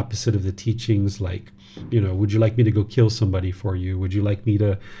completely opposite of the teachings, like, would you like me to go kill somebody for you? Would you like me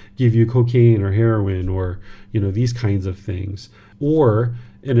to give you cocaine or heroin, or, these kinds of things? Or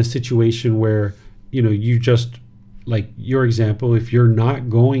in a situation where, you just, like your example, if you're not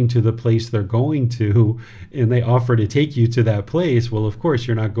going to the place they're going to and they offer to take you to that place, well, of course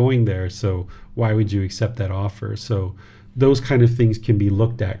you're not going there. So why would you accept that offer? So those kind of things can be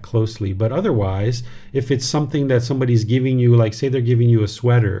looked at closely. But otherwise, if it's something that somebody's giving you, like say they're giving you a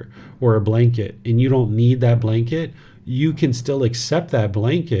sweater or a blanket and you don't need that blanket, you can still accept that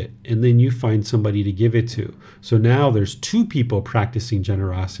blanket, and then you find somebody to give it to. So now there's two people practicing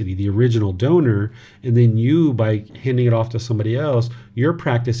generosity, the original donor, and then you, by handing it off to somebody else, you're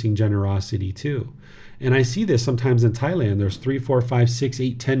practicing generosity too. And I see this sometimes in Thailand. There's 3, 4, 5, 6,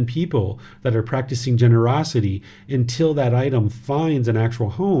 8, 10 people that are practicing generosity until that item finds an actual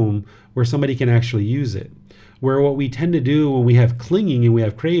home where somebody can actually use it. Where what we tend to do when we have clinging and we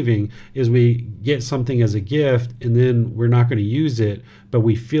have craving is we get something as a gift and then we're not going to use it, but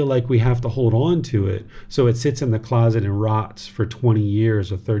we feel like we have to hold on to it. So it sits in the closet and rots for 20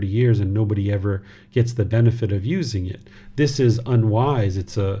 years or 30 years and nobody ever gets the benefit of using it. This is unwise.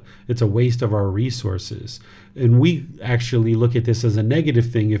 It's a waste of our resources. And we actually look at this as a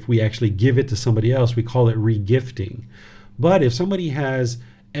negative thing. If we actually give it to somebody else, we call it regifting. But if somebody has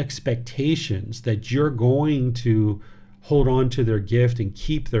expectations that you're going to hold on to their gift and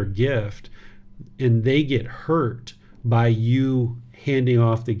keep their gift, and they get hurt by you handing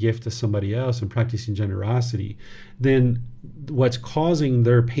off the gift to somebody else and practicing generosity, then what's causing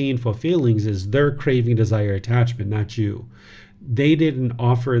their painful feelings is their craving, desire, attachment, not you. They didn't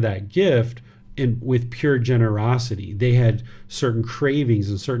offer that gift with pure generosity. They had certain cravings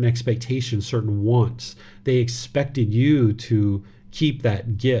and certain expectations, certain wants. They expected you to keep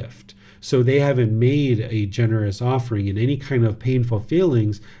that gift. So they haven't made a generous offering, and any kind of painful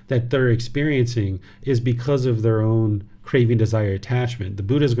feelings that they're experiencing is because of their own craving, desire, attachment. The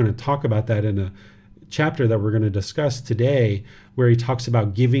Buddha is going to talk about that in a chapter that we're going to discuss today, where he talks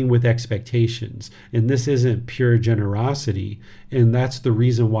about giving with expectations. And this isn't pure generosity. And that's the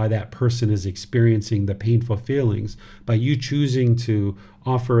reason why that person is experiencing the painful feelings. By you choosing to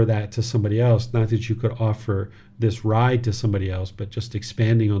offer that to somebody else, not that you could offer this ride to somebody else, but just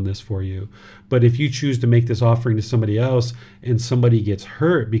expanding on this for you. But if you choose to make this offering to somebody else and somebody gets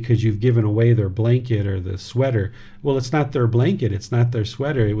hurt because you've given away their blanket or the sweater, well, it's not their blanket, it's not their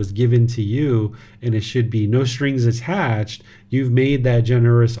sweater. It was given to you, and it should be no strings attached. You've made that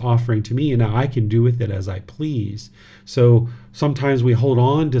generous offering to me, and now I can do with it as I please. So sometimes we hold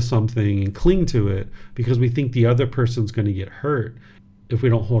on to something and cling to it because we think the other person's going to get hurt if we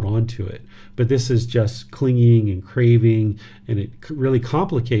don't hold on to it. But this is just clinging and craving, and it really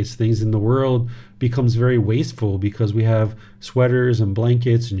complicates things, and the world becomes very wasteful because we have sweaters and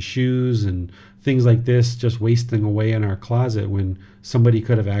blankets and shoes and things like this just wasting away in our closet when somebody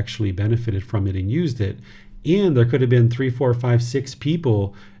could have actually benefited from it and used it. And there could have been 3, 4, 5, 6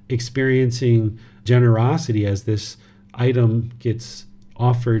 people experiencing generosity as this item gets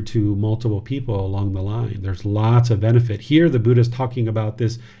offered to multiple people along the line. There's lots of benefit. Here, the Buddha is talking about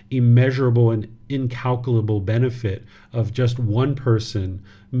this immeasurable and incalculable benefit of just one person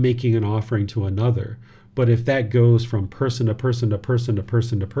making an offering to another. But if that goes from person to person to person to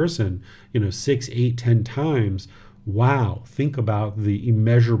person to person, 6, 8, 10 times, wow, think about the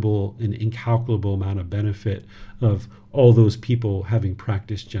immeasurable and incalculable amount of benefit of all those people having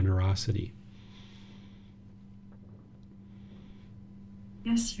practiced generosity.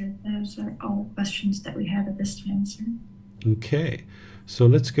 Yes, sir. Those are all questions that we have at this time, sir. Okay, so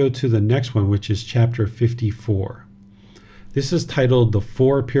let's go to the next one, which is chapter 54. This is titled The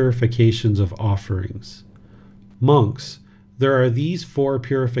 4 Purifications of Offerings. Monks, there are these 4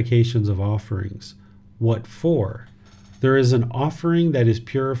 purifications of offerings. What for? There is an offering that is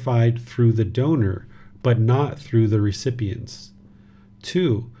purified through the donor, but not through the recipients.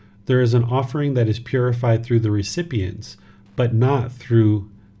 2, there is an offering that is purified through the recipients, but not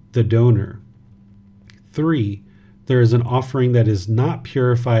through the donor. 3, there is an offering that is not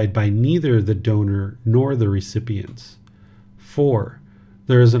purified by neither the donor nor the recipients. 4,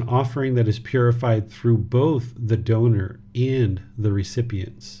 there is an offering that is purified through both the donor and the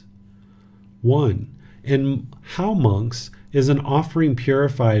recipients. 1, and how, monks, is an offering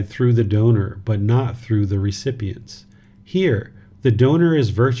purified through the donor but not through the recipients? Here, the donor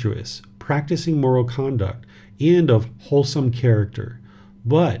is virtuous, practicing moral conduct, and of wholesome character,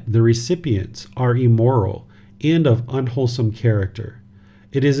 but the recipients are immoral and of unwholesome character.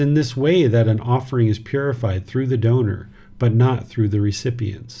 It is in this way that an offering is purified through the donor, but not through the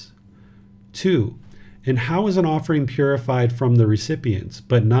recipients. 2, and how is an offering purified from the recipients,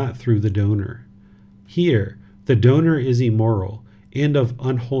 but not through the donor? Here, the donor is immoral and of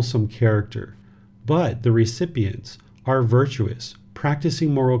unwholesome character, but the recipients are virtuous,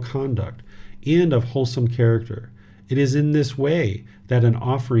 practicing moral conduct, and of wholesome character. It is in this way that an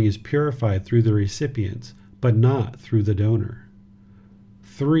offering is purified through the recipients, but not through the donor.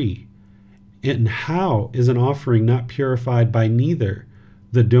 3, and how is an offering not purified by neither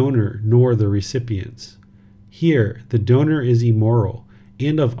the donor nor the recipients? Here, the donor is immoral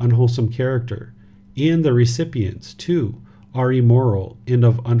and of unwholesome character. and the recipients, too, are immoral and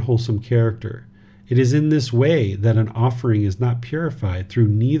of unwholesome character. It is in this way that an offering is not purified through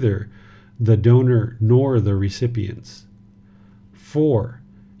neither the donor nor the recipients. 4.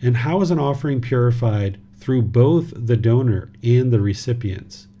 And how is an offering purified through both the donor and the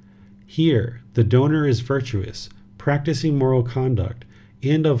recipients? Here, the donor is virtuous, practicing moral conduct,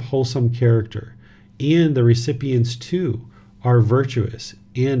 and of wholesome character, and the recipients too are virtuous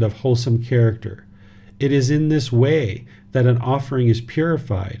and of wholesome character. It is in this way that an offering is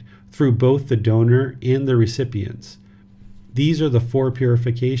purified through both the donor and the recipients. These are the 4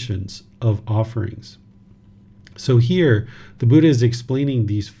 purifications of offerings. So here, the Buddha is explaining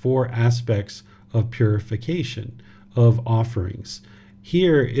these 4 aspects of purification of offerings.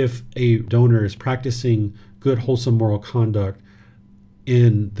 Here, if a donor is practicing good, wholesome moral conduct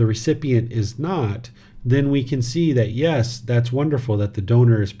and the recipient is not, then we can see that, yes, that's wonderful that the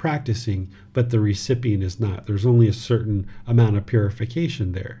donor is practicing, but the recipient is not. There's only a certain amount of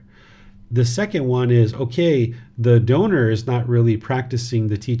purification there. The second one is, okay, the donor is not really practicing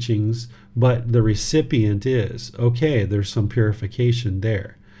the teachings, but the recipient is. Okay, there's some purification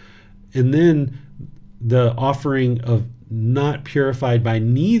there. And then the offering of not purified by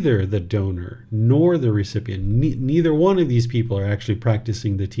neither the donor nor the recipient. Neither one of these people are actually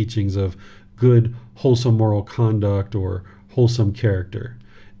practicing the teachings of good, wholesome moral conduct or wholesome character.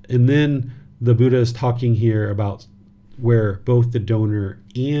 And then the Buddha is talking here about where both the donor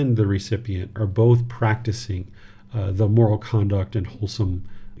and the recipient are both practicing the moral conduct and wholesome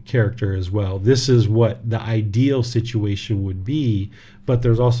character as well. This is what the ideal situation would be, but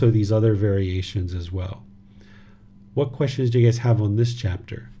there's also these other variations as well. What questions do you guys have on this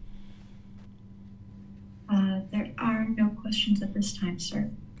chapter? There are no questions at this time, sir.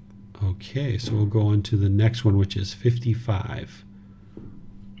 Okay, so we'll go on to the next one, which is 55.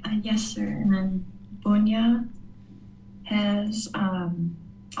 Yes, sir. And then Bonya has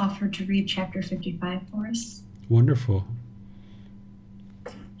offered to read chapter 55 for us. Wonderful.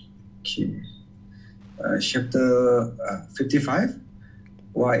 Okay. Chapter 55.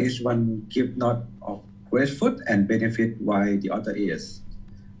 Why is one gift not of great fruit and benefit while the other is?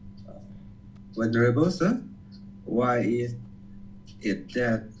 Venerable sir, why is it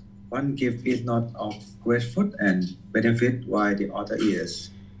that one gift is not of great fruit and benefit while the other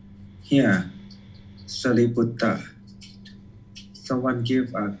is? Here, Sariputta, someone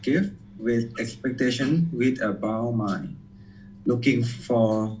give a gift with expectation with a bound mind, looking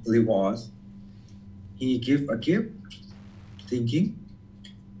for rewards. He give a gift, thinking,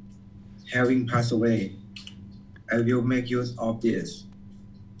 having passed away, I will make use of this.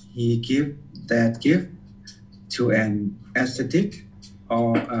 He give that gift to an ascetic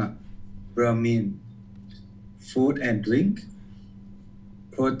or a Brahmin, food and drink,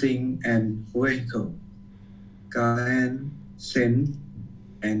 clothing and vehicle, garland, scent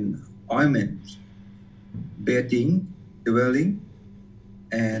and ointment, bedding, dwelling,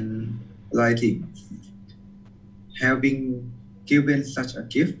 and lighting. Having given such a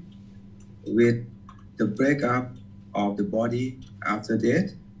gift, with the breakup of the body after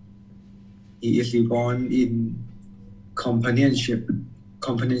death, he is reborn in companionship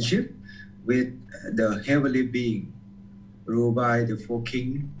with the heavenly being, ruled by the 4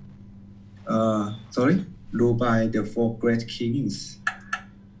 great kings.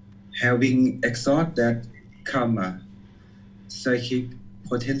 Having exhausted that karma, psychic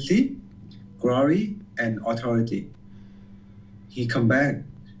potency, glory, and authority, he come back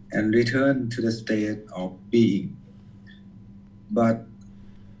and return to the state of being. But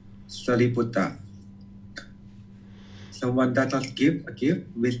Sariputta, someone does not give a gift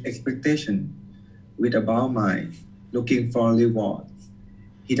with expectation, with a bound mind, looking for reward.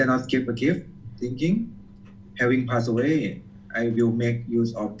 He does not give a gift, thinking, having passed away, I will make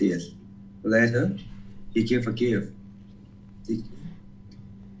use of this. Later, he gave a gift.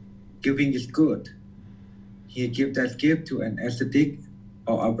 Giving is good. He gave that gift to an ascetic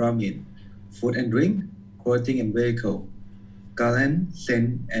or a Brahmin, food and drink, clothing and vehicle, garland,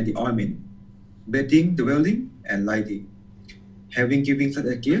 scent, and the ointment, bedding, dwelling, and lighting. Having given such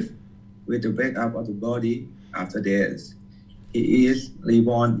a gift, with the breakup of the body after death, he is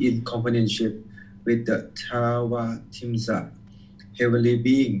reborn in companionship with the Tawatimsa, heavenly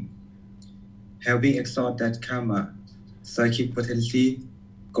being. Having exhausted that karma, psychic potency,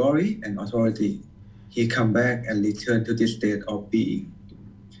 glory, and authority, he come back and return to this state of being.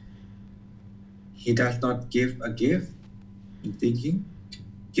 He does not give a gift, thinking,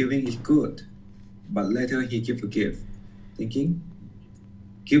 giving is good, but later he give a gift, thinking,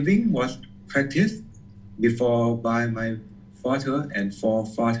 giving was practiced before by my father and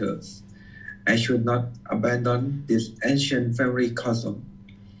forefathers. I should not abandon this ancient family custom.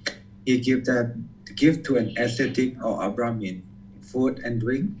 He gave that gift to an ascetic or a Brahmin, food and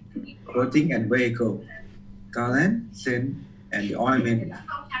drink, clothing and vehicle, garland, scent, and the ointment,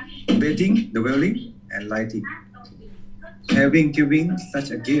 bedding, dwelling, and lighting. Having given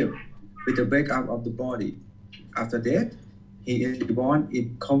such a gift with the breakup of the body, after that, he is reborn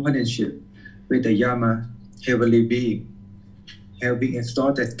in companionship with the Yama, heavenly being, having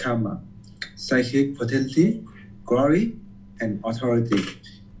exalted karma, psychic potency, glory, and authority.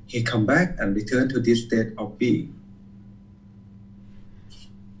 He come back and return to this state of being.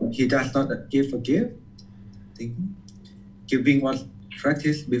 He does not give a gift. Giving was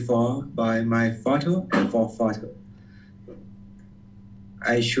practiced before by my father and forefather.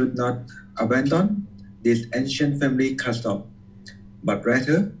 I should not abandon this ancient family custom, but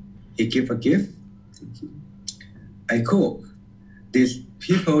rather he give a gift. I cook. These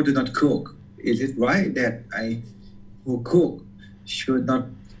people do not cook. Is it right that I who cook should not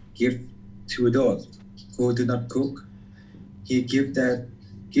give to those who do not cook? He give that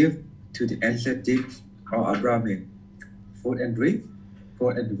gift to the ascetic or a Brahmin, food and drink,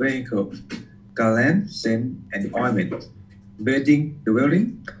 food and vehicle, garland, scent, and ointment, bedding,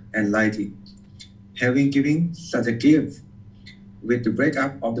 dwelling, and lighting. Having given such a gift with the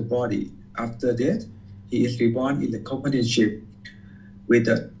breakup of the body, after that, he is reborn in the companionship with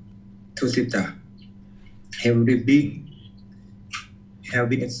the Tusita, heavenly being,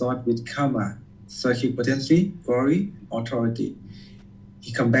 having exalted with karma, psychic potency, glory, authority.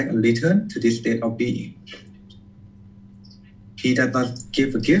 He come back and return to this state of being. He does not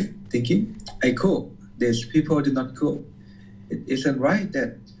give a gift, thinking, I cook. These people do not cook. It isn't right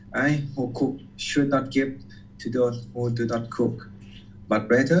that I who cook should not give to those who do not cook, but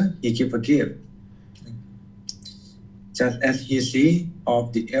rather he give a gift. Just as he see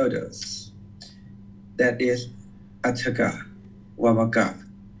of the elders, that is Atthaka, Vamaka,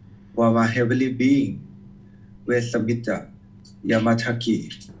 Vama heavenly being, Vesamita,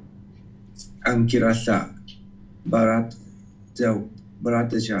 Yamataki, Angirasa, Bharataja,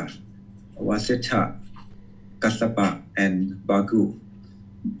 Vaseta, Kassapa, and Bagu,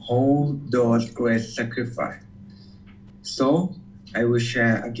 hold those great sacrifice. So I will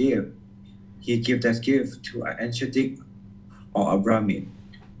share a gift. He give that gift to an ascetic or a Brahmin,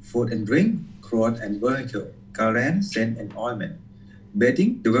 food and drink, cloth and vehicle, garland, scent and ointment,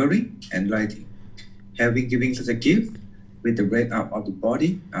 bedding, dwelling, and lighting. Having given such a gift with the breakup of the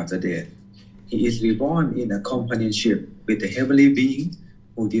body after death, he is reborn in a companionship with the heavenly being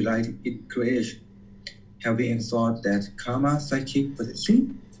who delight in creation. Having exalted that karma, psychic potency,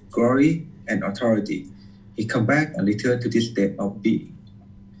 glory, and authority, he come back and return to this state of being.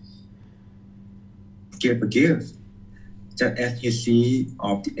 Give a gift, just as he see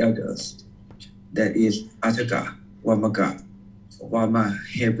of the elders, that is Atthaka, Vamaka, Vama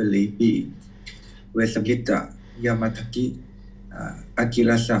heavenly being, Vesamita, Yamataki,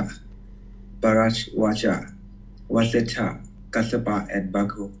 Akirasa, Bharatwaja, Vaseta, Kassapa, and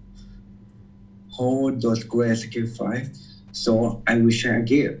Baku. Hold those great sacrifice, so I will share a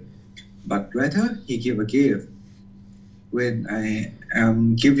gift. But rather, he give a gift. When I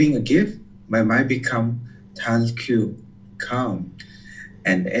am giving a gift, my mind become tranquil, calm,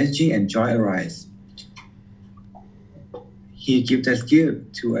 and energy and joy arise. He gives that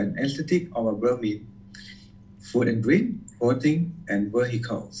gift to an ascetic or a Brahmin, food and drink, clothing, and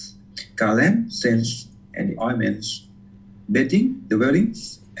vehicles, garland, scents, and the ointments, bedding,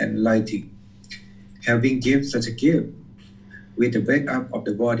 dwellings, and lighting. Having given such a gift with the breakup of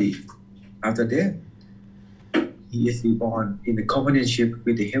the body, after death, he is reborn in the companionship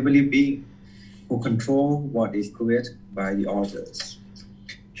with the heavenly being who control what is created by the authors.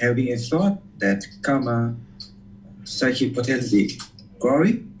 Having exalted that karma, psychic potency,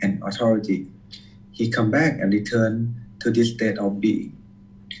 glory, and authority, he come back and return to this state of being.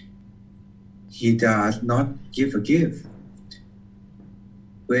 He does not give a gift.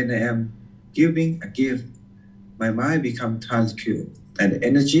 When I am giving a gift, my mind becomes tranquil, and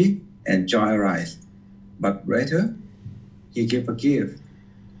energy and joy arise. But rather, he gives a gift.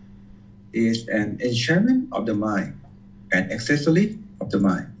 It is an enchantment of the mind, an accessory of the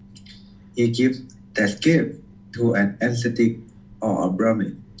mind. He gives that gift to an ascetic or a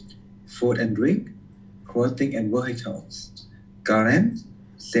Brahmin, food and drink, clothing and vehicles, garlands,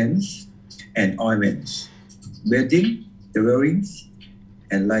 scents, and ointments, bedding, dwellings,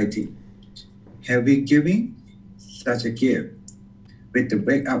 and lighting. Having given such a gift with the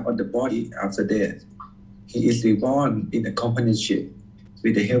breakup of the body after death, he is reborn in a companionship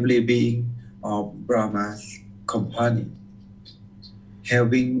with the heavenly being of Brahma's company.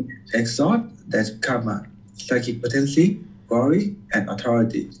 having exhaust that karma, psychic potency, glory, and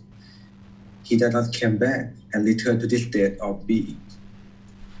authority. He does not come back and return to this state of being.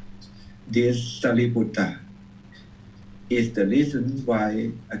 This Sariputta is the reason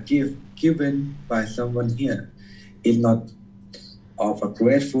why a gift given by someone here is not of a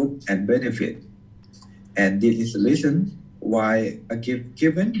grateful and benefit. And this is the reason why a gift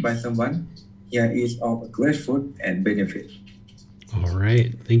given by someone here is of a grateful and benefit. All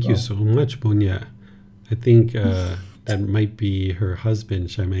right. Thank you so much, Bunya. I think that might be her husband,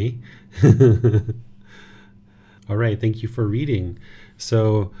 Shamay. All right. Thank you for reading.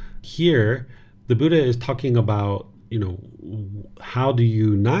 So here, the Buddha is talking about, how do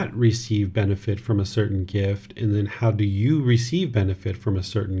you not receive benefit from a certain gift? And then how do you receive benefit from a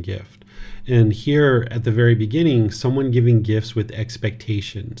certain gift? And here at the very beginning, someone giving gifts with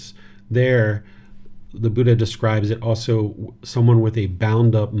expectations. There, the Buddha describes it also someone with a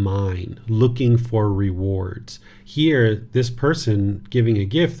bound up mind, looking for rewards. Here, this person giving a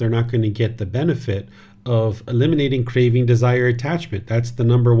gift, they're not going to get the benefit of eliminating craving, desire, attachment. That's the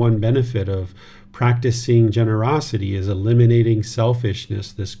number one benefit of practicing generosity, is eliminating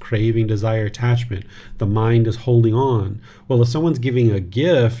selfishness, this craving, desire, attachment. The mind is holding on. Well, if someone's giving a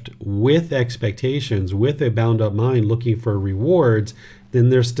gift with expectations, with a bound up mind looking for rewards, then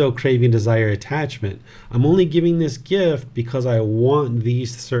there's still craving, desire, attachment. I'm only giving this gift because I want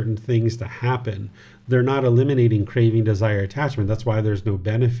these certain things to happen. They're not eliminating craving, desire, attachment. That's why there's no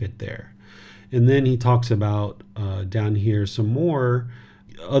benefit there. And then he talks about down here some more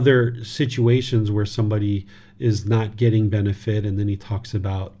other situations where somebody is not getting benefit. And then he talks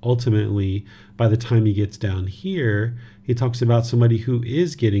about ultimately, by the time he gets down here, he talks about somebody who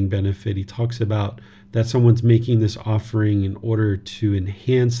is getting benefit. He talks about that someone's making this offering in order to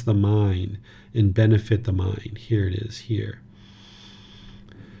enhance the mind and benefit the mind. Here it is here.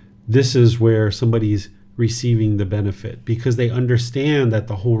 This is where somebody's receiving the benefit, because they understand that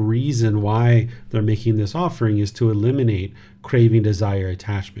the whole reason why they're making this offering is to eliminate craving, desire,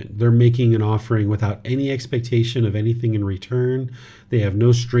 attachment. They're making an offering without any expectation of anything in return. They have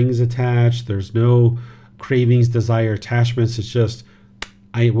no strings attached. There's no cravings, desire, attachments. It's just,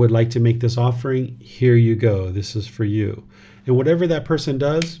 I would like to make this offering. Here you go. This is for you. And whatever that person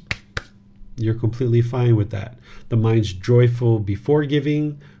does, you're completely fine with that. The mind's joyful before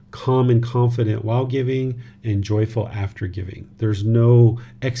giving, calm and confident while giving, and joyful after giving. There's no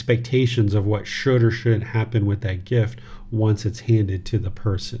expectations of what should or shouldn't happen with that gift once it's handed to the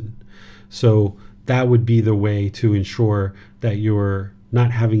person. So that would be the way to ensure that you're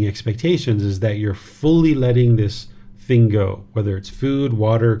not having expectations, is that you're fully letting this thing go, whether it's food,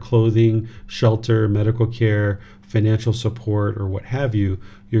 water, clothing, shelter, medical care, financial support, or what have you.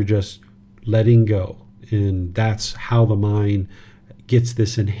 You're just letting go. And that's how the mind gets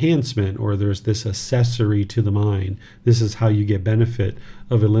this enhancement, or there's this accessory to the mind. This is how you get benefit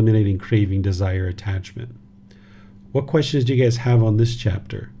of eliminating craving, desire, attachment. What questions do you guys have on this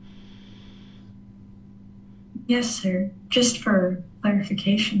chapter? Yes, sir. Just for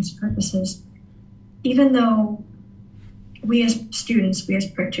clarification's purposes, even though we as students, we as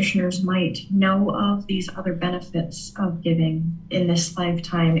practitioners might know of these other benefits of giving in this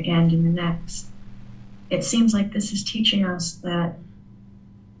lifetime and in the next, it seems like this is teaching us that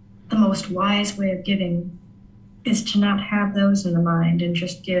the most wise way of giving is to not have those in the mind and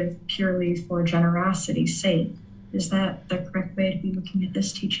just give purely for generosity's sake. Is that the correct way to be looking at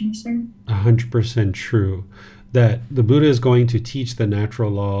this teaching, sir? 100% true. That the Buddha is going to teach the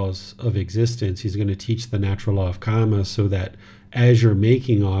natural laws of existence. He's going to teach the natural law of karma, so that as you're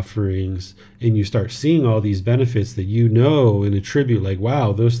making offerings and you start seeing all these benefits that you know and attribute, like,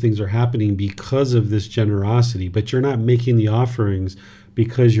 wow, those things are happening because of this generosity, but you're not making the offerings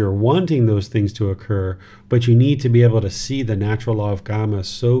because you're wanting those things to occur, but you need to be able to see the natural law of karma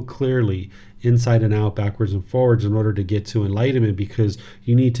so clearly, inside and out, backwards and forwards, in order to get to enlightenment, because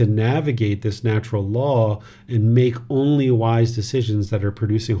you need to navigate this natural law and make only wise decisions that are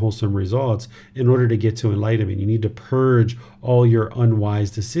producing wholesome results in order to get to enlightenment. You need to purge all your unwise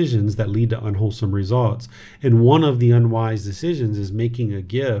decisions that lead to unwholesome results. And one of the unwise decisions is making a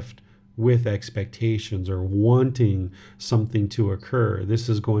gift with expectations or wanting something to occur. This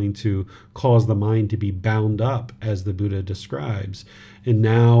is going to cause the mind to be bound up, as the Buddha describes. And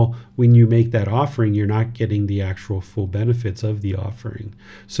now when you make that offering, you're not getting the actual full benefits of the offering.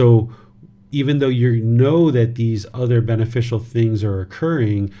 So even though you know that these other beneficial things are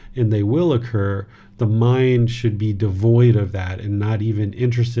occurring, and they will occur, the mind should be devoid of that and not even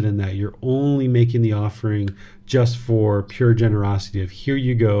interested in that. You're only making the offering just for pure generosity of, here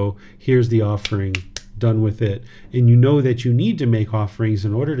you go, here's the offering, done with it, and you know that you need to make offerings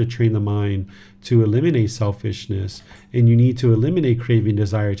in order to train the mind to eliminate selfishness, and you need to eliminate craving,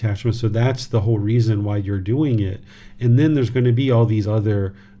 desire, attachment. So that's the whole reason why you're doing it. And then there's going to be all these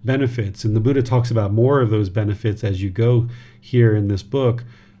other benefits, and the Buddha talks about more of those benefits as you go here in this book.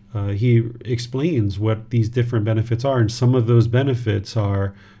 He explains what these different benefits are, and some of those benefits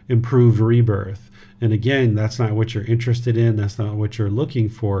are improved rebirth. And again, that's not what you're interested in. That's not what you're looking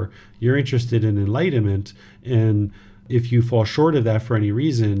for. You're interested in enlightenment. And if you fall short of that for any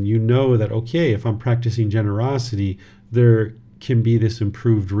reason, you know that, okay, if I'm practicing generosity, there can be this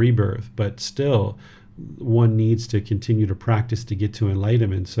improved rebirth. But still, one needs to continue to practice to get to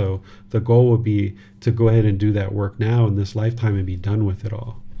enlightenment. So the goal would be to go ahead and do that work now in this lifetime and be done with it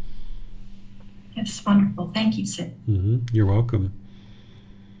all. It's wonderful. Thank you, Sid. You're welcome.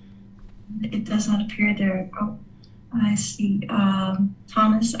 It does not appear there. Oh, I see.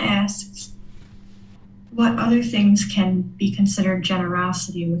 Thomas asks, what other things can be considered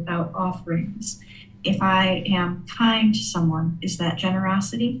generosity without offerings? If I am kind to someone, is that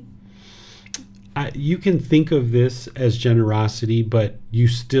generosity? You can think of this as generosity, but you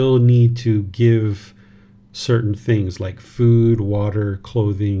still need to give certain things like food, water,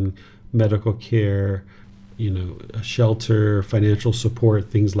 clothing, medical care, shelter, financial support,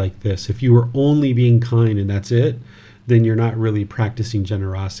 things like this. If you were only being kind and that's it, then you're not really practicing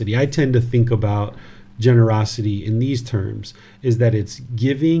generosity. I tend to think about generosity in these terms, is that it's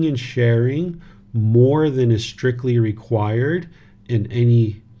giving and sharing more than is strictly required in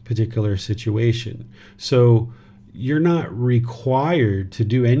any particular situation. So you're not required to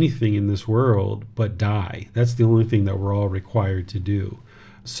do anything in this world but die. That's the only thing that we're all required to do.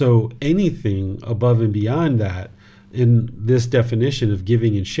 So anything above and beyond that in this definition of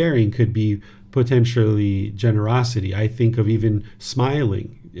giving and sharing could be potentially generosity. I think of even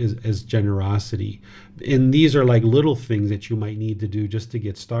smiling as generosity. And these are like little things that you might need to do just to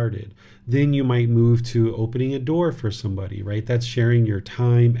get started. Then you might move to opening a door for somebody, right? That's sharing your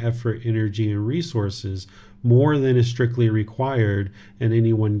time, effort, energy, and resources more than is strictly required in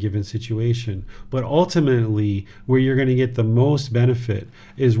any one given situation. But ultimately, where you're going to get the most benefit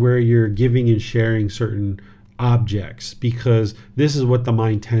is where you're giving and sharing certain objects, because this is what the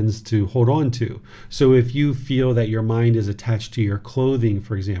mind tends to hold on to. So if you feel that your mind is attached to your clothing,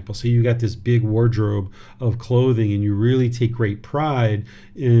 for example, so you got this big wardrobe of clothing and you really take great pride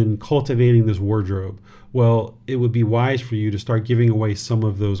in cultivating this wardrobe, well, it would be wise for you to start giving away some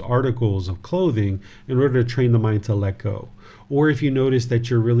of those articles of clothing in order to train the mind to let go. Or if you notice that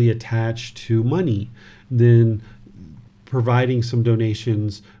you're really attached to money, then providing some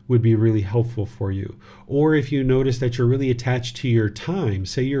donations would be really helpful for you. Or if you notice that you're really attached to your time,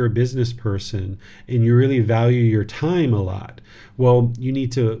 say you're a business person and you really value your time a lot, well, you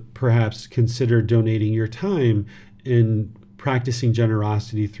need to perhaps consider donating your time and practicing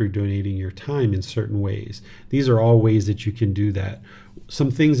generosity through donating your time in certain ways. These are all ways that you can do that. Some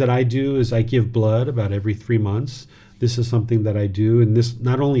things that I do is I give blood about every 3 months. This is something that I do, and this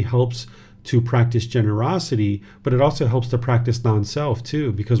not only helps to practice generosity, but it also helps to practice non-self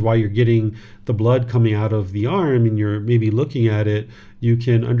too, because while you're getting the blood coming out of the arm and you're maybe looking at it, you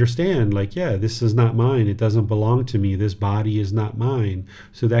can understand like, yeah, this is not mine. It doesn't belong to me. This body is not mine.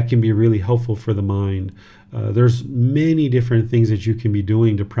 So that can be really helpful for the mind. There's many different things that you can be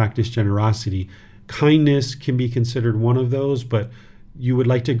doing to practice generosity. Kindness can be considered one of those, but you would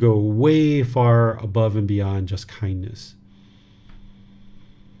like to go way far above and beyond just kindness.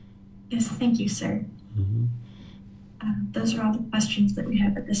 Yes, thank you, sir. Those are all the questions that we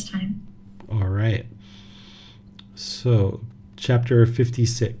have at this time. All right. So, chapter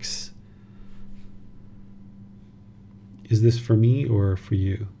 56. Is this for me or for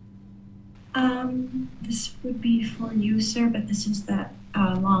you? This would be for you, sir, but this is that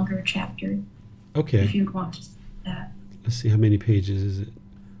longer chapter. Okay. If you'd want to see that. Let's see, how many pages is it?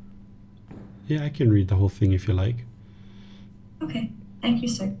 Yeah, I can read the whole thing if you like. Okay, thank you,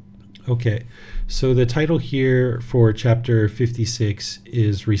 sir. Okay, so the title here for chapter 56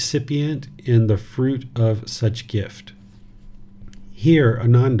 is Recipient and the Fruit of Such Gift. Here,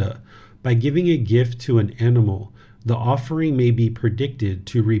 Ananda, by giving a gift to an animal, the offering may be predicted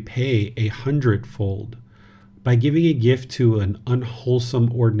to repay 100-fold. By giving a gift to an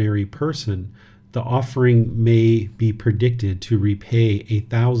unwholesome ordinary person, the offering may be predicted to repay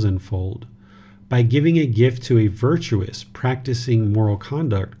 1,000-fold. By giving a gift to a virtuous, practicing moral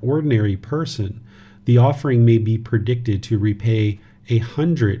conduct, ordinary person, the offering may be predicted to repay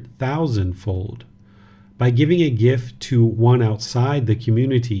 100,000-fold. By giving a gift to one outside the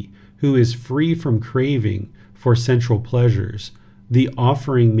community who is free from craving for sensual pleasures, the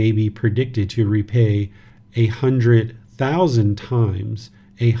offering may be predicted to repay 100,000 times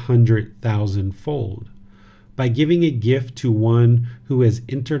 100,000-fold. By giving a gift to one who has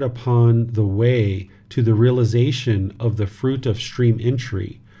entered upon the way to the realization of the fruit of stream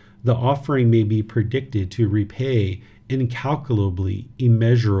entry, the offering may be predicted to repay incalculably,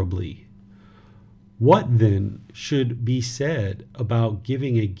 immeasurably. What then should be said about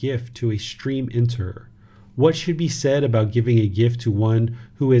giving a gift to a stream enterer? What should be said about giving a gift to one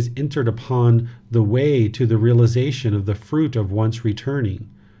who has entered upon the way to the realization of the fruit of once returning,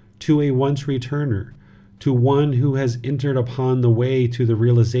 to a once returner, to one who has entered upon the way to the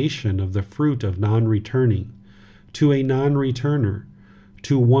realization of the fruit of non-returning, to a non-returner,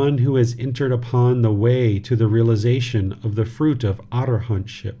 to one who has entered upon the way to the realization of the fruit of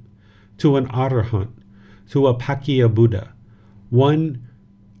arahantship, to an arahant, to a Pakya Buddha.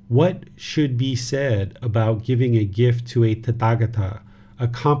 What should be said about giving a gift to a Tathagata,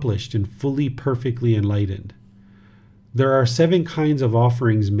 accomplished and fully perfectly enlightened? There are 7 kinds of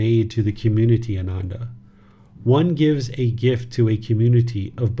offerings made to the community, Ananda. One gives a gift to a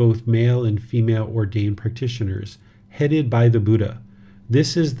community of both male and female ordained practitioners, headed by the Buddha.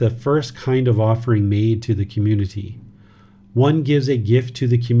 This is the first kind of offering made to the community. One gives a gift to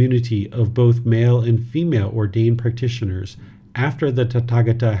the community of both male and female ordained practitioners after the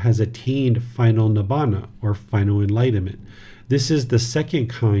Tathagata has attained final nibbana, or final enlightenment. This is the second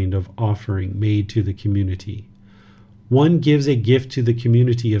kind of offering made to the community. One gives a gift to the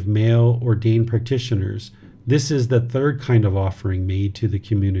community of male ordained practitioners. This is the third kind of offering made to the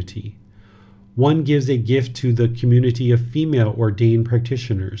community. One gives a gift to the community of female ordained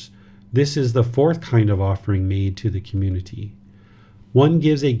practitioners. This is the fourth kind of offering made to the community. One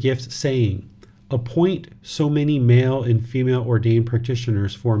gives a gift saying, "Appoint so many male and female ordained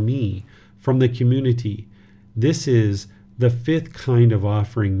practitioners for me from the community." This is the fifth kind of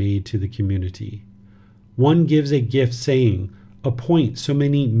offering made to the community. One gives a gift saying, "Appoint so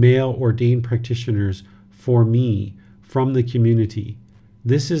many male ordained practitioners for me from the community."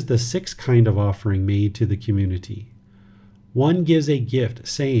 This is the sixth kind of offering made to the community. One gives a gift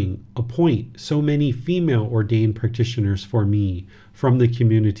saying, "Appoint so many female ordained practitioners for me from the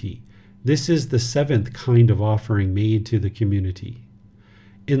community." This is the seventh kind of offering made to the community.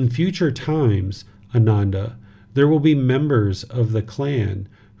 In future times, Ananda, there will be members of the clan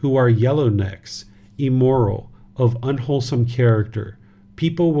who are yellownecks, immoral, of unwholesome character.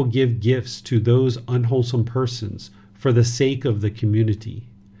 People will give gifts to those unwholesome persons for the sake of the community.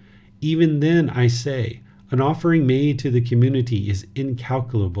 Even then, I say, an offering made to the community is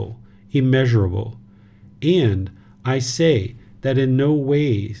incalculable, immeasurable. And I say that in no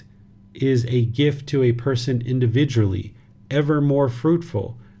way is a gift to a person individually ever more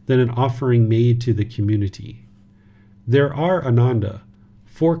fruitful than an offering made to the community. There are, Ananda,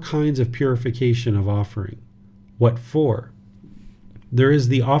 4 kinds of purification of offering. What 4? There is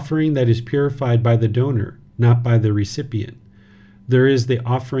the offering that is purified by the donor, not by the recipient. There is the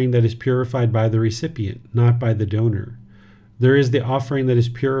offering that is purified by the recipient, not by the donor. There is the offering that is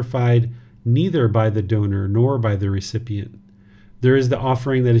purified neither by the donor nor by the recipient. There is the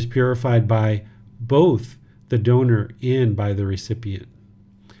offering that is purified by both the donor and by the recipient.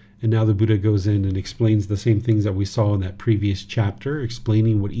 And now the Buddha goes in and explains the same things that we saw in that previous chapter,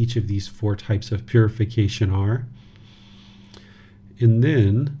 explaining what each of these 4 types of purification are. And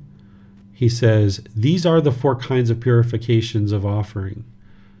then he says, these are the 4 kinds of purifications of offering.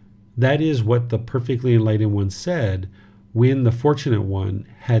 That is what the perfectly enlightened one said when the fortunate one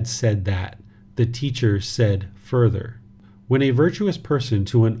had said that. The teacher said further, when a virtuous person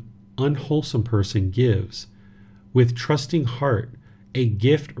to an unwholesome person gives, with trusting heart, a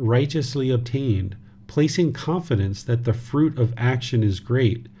gift righteously obtained, placing confidence that the fruit of action is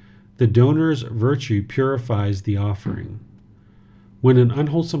great, the donor's virtue purifies the offering. When an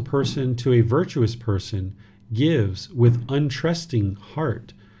unwholesome person to a virtuous person gives with untrusting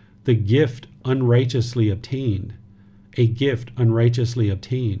heart, the gift unrighteously obtained, a gift unrighteously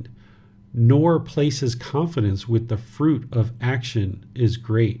obtained, nor places confidence with the fruit of action is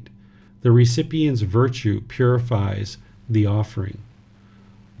great, the recipient's virtue purifies the offering.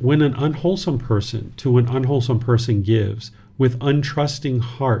 When an unwholesome person to an unwholesome person gives with untrusting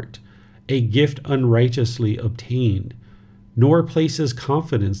heart, a gift unrighteously obtained, nor places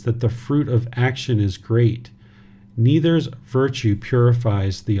confidence that the fruit of action is great, neither's virtue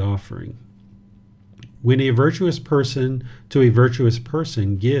purifies the offering. When a virtuous person to a virtuous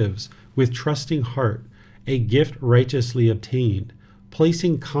person gives with trusting heart, a gift righteously obtained,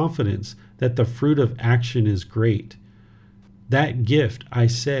 placing confidence that the fruit of action is great, that gift, I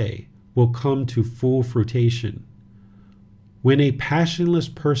say, will come to full fruition. When a passionless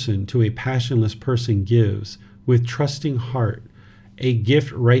person to a passionless person gives, with trusting heart, a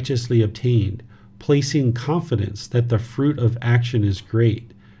gift righteously obtained, placing confidence that the fruit of action is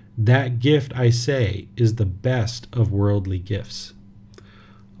great, that gift, I say, is the best of worldly gifts.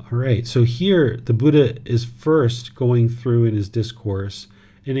 All right, so here the Buddha is first going through in his discourse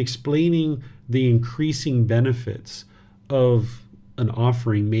and explaining the increasing benefits of an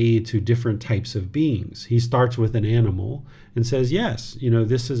offering made to different types of beings. He starts with an animal and says, yes,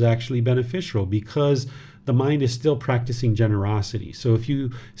 this is actually beneficial because the mind is still practicing generosity. So if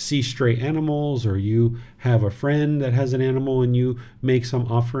you see stray animals or you have a friend that has an animal and you make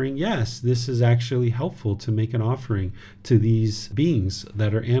some offering, yes, this is actually helpful to make an offering to these beings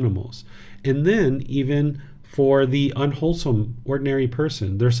that are animals. And then even for the unwholesome ordinary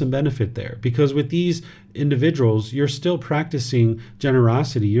person, there's some benefit there, because with these individuals, you're still practicing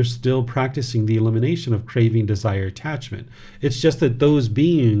generosity. You're still practicing the elimination of craving, desire, attachment. It's just that those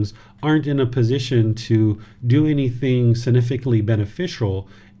beings aren't in a position to do anything significantly beneficial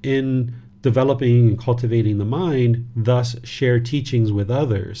in developing and cultivating the mind, thus share teachings with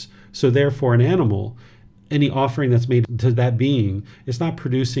others. So therefore, an animal, any offering that's made to that being, it's not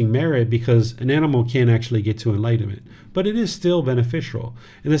producing merit because an animal can't actually get to enlightenment, but it is still beneficial.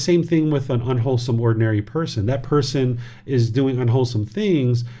 And the same thing with an unwholesome ordinary person. That person is doing unwholesome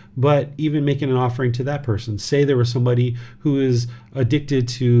things, but even making an offering to that person. Say there was somebody who is addicted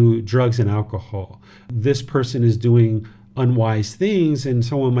to drugs and alcohol. This person is doing unwise things, and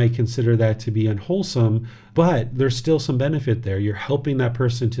someone might consider that to be unwholesome, but there's still some benefit there. You're helping that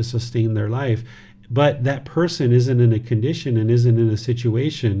person to sustain their life. But that person isn't in a condition and isn't in a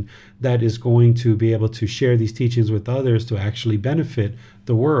situation that is going to be able to share these teachings with others to actually benefit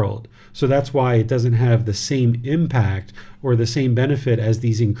the world. So that's why it doesn't have the same impact or the same benefit as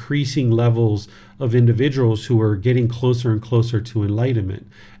these increasing levels of individuals who are getting closer and closer to enlightenment.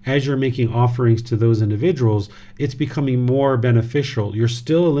 As you're making offerings to those individuals, it's becoming more beneficial. You're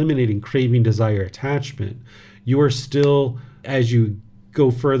still eliminating craving, desire, attachment. You are still, as you go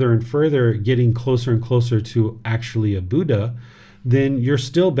further and further, getting closer and closer to actually a Buddha, then you're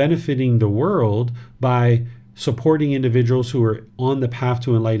still benefiting the world by supporting individuals who are on the path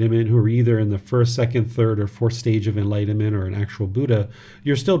to enlightenment, who are either in the first, second, third, or fourth stage of enlightenment or an actual Buddha.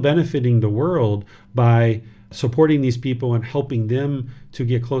 You're still benefiting the world by supporting these people and helping them to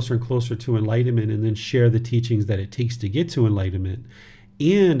get closer and closer to enlightenment and then share the teachings that it takes to get to enlightenment.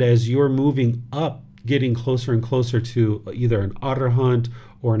 And as you're moving up, getting closer and closer to either an Arahant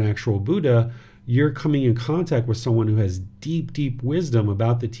or an actual Buddha, you're coming in contact with someone who has deep, deep wisdom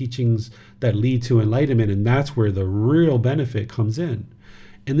about the teachings that lead to enlightenment, and that's where the real benefit comes in.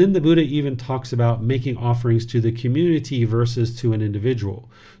 And then the Buddha even talks about making offerings to the community versus to an individual.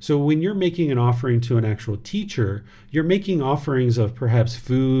 So when you're making an offering to an actual teacher, you're making offerings of perhaps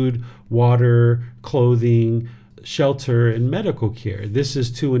food, water, clothing, shelter, and medical care. This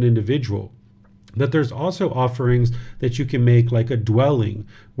is to an individual. But there's also offerings that you can make, like a dwelling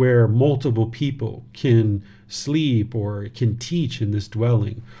where multiple people can sleep or can teach in this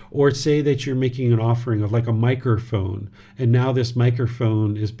dwelling. Or say that you're making an offering of like a microphone, and now this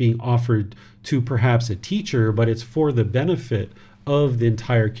microphone is being offered to perhaps a teacher, but it's for the benefit of the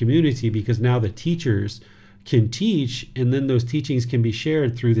entire community, because now the teachers can teach, and then those teachings can be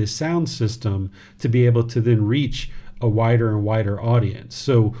shared through this sound system to be able to then reach a wider and wider audience.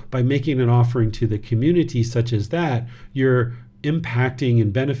 So by making an offering to the community such as that, you're impacting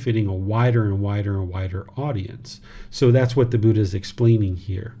and benefiting a wider and wider and wider audience. So that's what the Buddha is explaining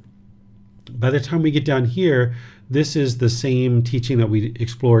here. By the time we get down here, this is the same teaching that we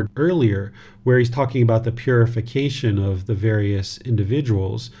explored earlier, where he's talking about the purification of the various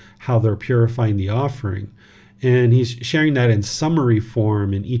individuals, how they're purifying the offering. And he's sharing that in summary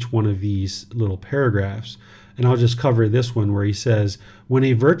form in each one of these little paragraphs. And I'll just cover this one where he says, when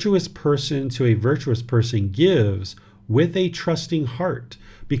a virtuous person to a virtuous person gives with a trusting heart,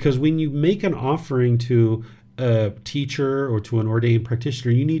 because when you make an offering to a teacher or to an ordained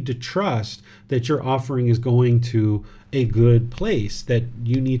practitioner, you need to trust that your offering is going to a good place, that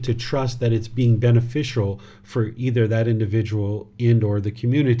you need to trust that it's being beneficial for either that individual and or the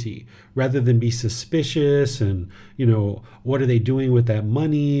community, rather than be suspicious and, what are they doing with that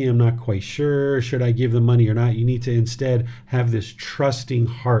money? I'm not quite sure. Should I give the money or not? You need to instead have this trusting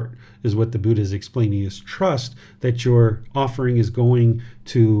heart, is what the Buddha is explaining, is trust that your offering is going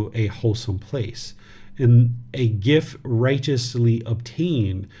to a wholesome place. And a gift righteously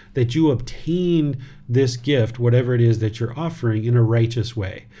obtained, that you obtained this gift, whatever it is that you're offering, in a righteous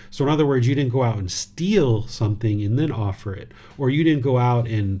way. So in other words, you didn't go out and steal something and then offer it, or you didn't go out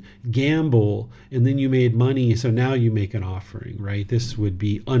and gamble and then you made money, so now you make an offering, right? This would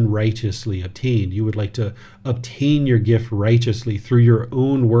be unrighteously obtained. You would like to obtain your gift righteously through your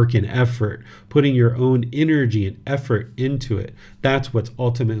own work and effort, putting your own energy and effort into it. That's what's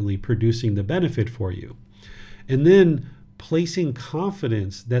ultimately producing the benefit for you. And then placing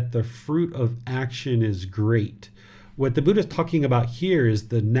confidence that the fruit of action is great. What the Buddha is talking about here is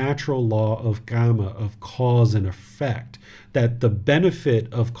the natural law of karma, of cause and effect, that the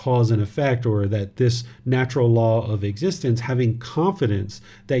benefit of cause and effect, or that this natural law of existence, having confidence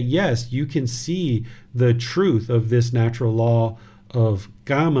that yes, you can see the truth of this natural law of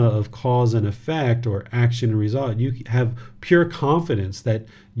karma, of cause and effect, or action and result. You have pure confidence that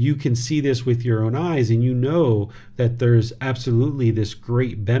you can see this with your own eyes, and you know that there's absolutely this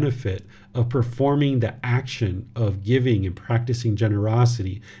great benefit of performing the action of giving and practicing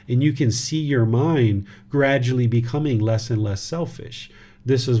generosity. And you can see your mind gradually becoming less and less selfish.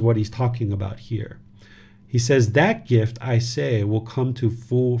 This is what he's talking about here. He says that gift, I say, will come to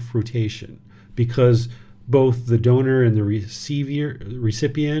full fruition because both the donor and the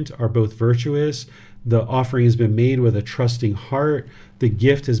recipient are both virtuous. The offering has been made with a trusting heart. The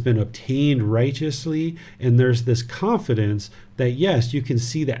gift has been obtained righteously. And there's this confidence that, yes, you can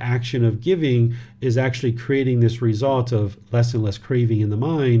see the action of giving is actually creating this result of less and less craving in the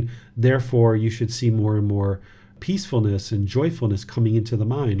mind. Therefore, you should see more and more peacefulness and joyfulness coming into the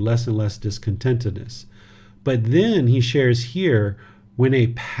mind, less and less discontentedness. But then he shares here, when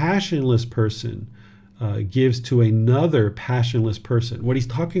a passionless person gives to another passionless person. What he's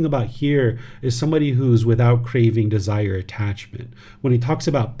talking about here is somebody who's without craving, desire, attachment. When he talks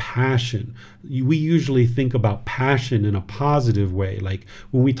about passion, we usually think about passion in a positive way. Like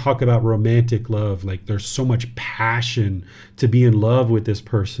when we talk about romantic love, like there's so much passion to be in love with this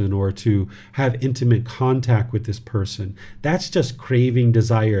person or to have intimate contact with this person. That's just craving,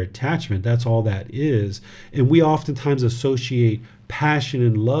 desire, attachment. That's all that is. And we oftentimes associate passion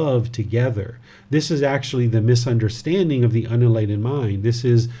and love together. This is actually the misunderstanding of the unenlightened mind. This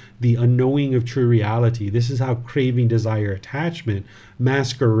is the unknowing of true reality. This is how craving, desire, attachment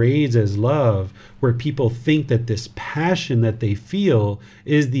masquerades as love, where people think that this passion that they feel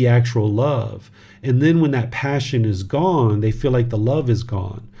is the actual love. And then when that passion is gone, they feel like the love is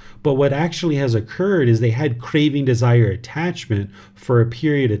gone. But what actually has occurred is they had craving, desire, attachment for a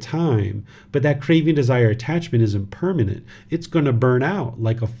period of time. But that craving, desire, attachment isn't permanent. It's going to burn out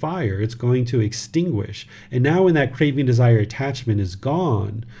like a fire. It's going to extinguish. And now when that craving, desire, attachment is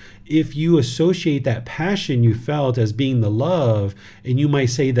gone, if you associate that passion you felt as being the love, and you might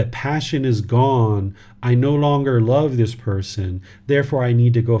say that passion is gone, I no longer love this person, therefore I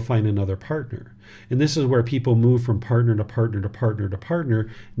need to go find another partner. And this is where people move from partner to partner to partner to partner,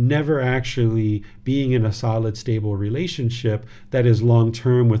 never actually being in a solid, stable relationship that is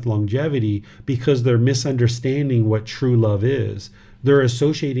long-term with longevity, because they're misunderstanding what true love is. They're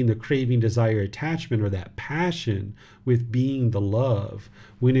associating the craving, desire, attachment, or that passion with being the love,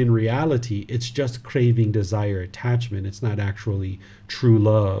 when in reality, it's just craving, desire, attachment. It's not actually true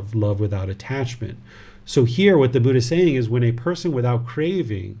love, love without attachment. So here, what the Buddha is saying is when a person without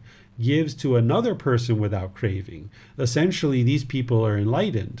craving gives to another person without craving, essentially these people are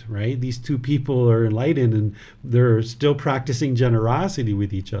enlightened, right? These two people are enlightened and they're still practicing generosity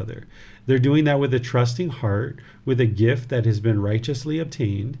with each other. They're doing that with a trusting heart, with a gift that has been righteously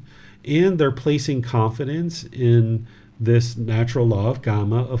obtained, and they're placing confidence in this natural law of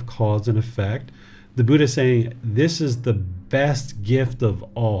karma, of cause and effect. The Buddha is saying this is the best gift of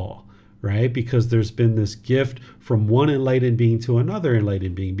all, right? Because there's been this gift from one enlightened being to another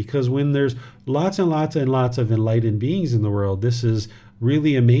enlightened being. Because when there's lots and lots and lots of enlightened beings in the world, this is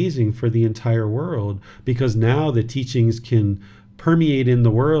really amazing for the entire world, because now the teachings can permeate in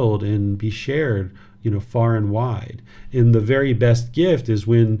the world and be shared, far and wide. And the very best gift is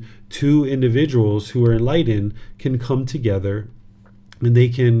when two individuals who are enlightened can come together and they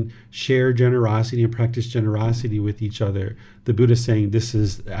can share generosity and practice generosity with each other. The Buddha is saying this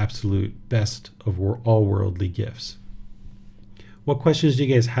is the absolute best of all worldly gifts. What questions do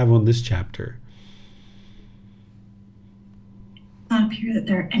you guys have on this chapter? It does not appear that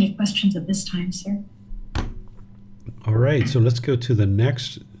there are any questions at this time, sir. All right, so let's go to the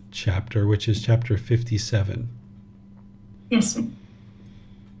next chapter, which is chapter 57. Yes, sir.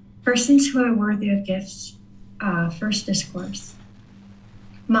 Persons who are worthy of gifts. First discourse.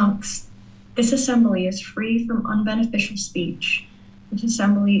 Monks, this assembly is free from unbeneficial speech. This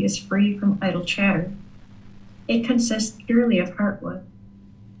assembly is free from idle chatter. It consists purely of heartwood.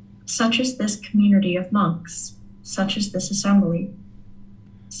 Such is this community of monks, such is this assembly.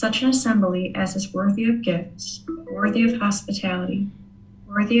 Such an assembly as is worthy of gifts, worthy of hospitality,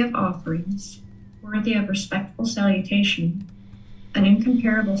 worthy of offerings, worthy of respectful salutation, an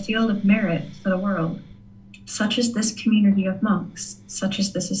incomparable field of merit for the world. Such is this community of monks, such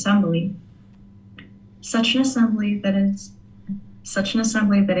is this assembly. Such an assembly that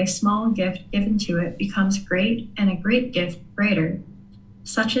a small gift given to it becomes great, and a great gift greater.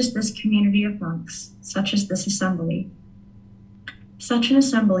 Such is this community of monks, such is this assembly. Such an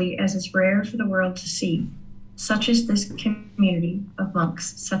assembly as is rare for the world to see. Such is this community of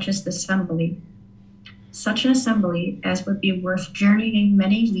monks, such is this assembly. Such an assembly as would be worth journeying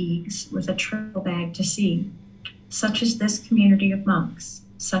many leagues with a travel bag to see. Such is this community of monks,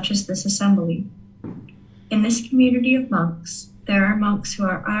 such is this assembly. In this community of monks, there are monks who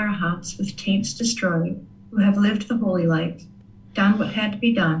are arahants with taints destroyed, who have lived the holy life, done what had to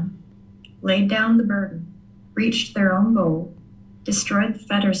be done, laid down the burden, reached their own goal, destroyed the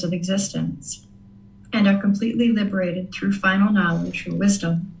fetters of existence, and are completely liberated through final knowledge or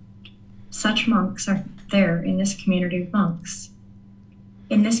wisdom. Such monks are there in this community of monks.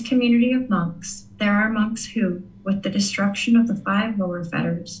 In this community of monks, there are monks who, with the destruction of the 5 lower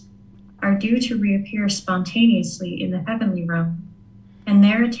fetters, are due to reappear spontaneously in the heavenly realm, and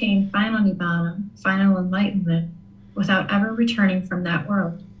there attain final nibbana, final enlightenment, without ever returning from that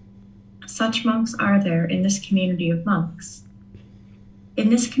world. Such monks are there in this community of monks. In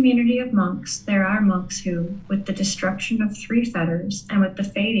this community of monks, there are monks who, with the destruction of 3 fetters and with the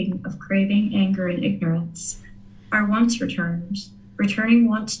fading of craving, anger, and ignorance, are once returners, returning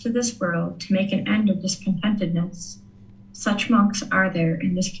once to this world to make an end of discontentedness. Such monks are there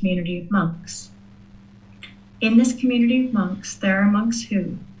in this community of monks. In this community of monks, there are monks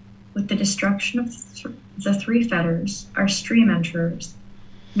who, with the destruction of the 3 fetters, are stream enterers,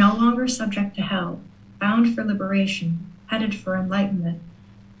 no longer subject to hell, bound for liberation, headed for enlightenment.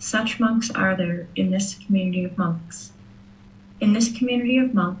 Such monks are there in this community of monks. In this community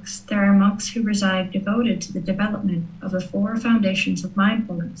of monks, there are monks who reside devoted to the development of the 4 foundations of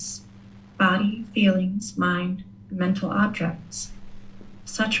mindfulness: body, feelings, mind, and mental objects.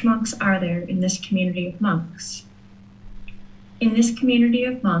 Such monks are there in this community of monks. In this community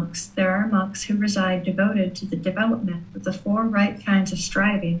of monks, there are monks who reside devoted to the development of the 4 right kinds of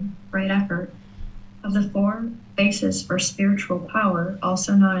striving, right effort, of the 4 bases for spiritual power,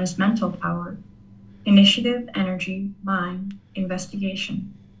 also known as mental power: initiative, energy, mind,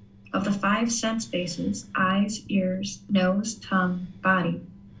 investigation, of the 5 sense bases: eyes, ears, nose, tongue, body,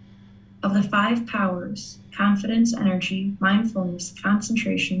 of the 5 powers: confidence, energy, mindfulness,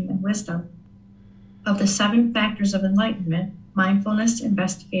 concentration, and wisdom, of the 7 factors of enlightenment: mindfulness,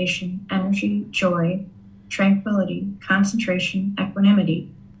 investigation, energy, joy, tranquility, concentration, equanimity,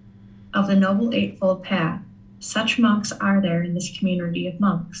 of the Noble Eightfold Path. Such monks are there in this community of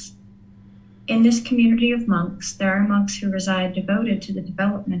monks. In this community of monks, there are monks who reside devoted to the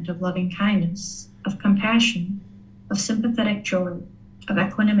development of loving kindness, of compassion, of sympathetic joy, of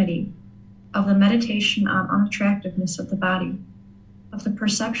equanimity, of the meditation on unattractiveness of the body, of the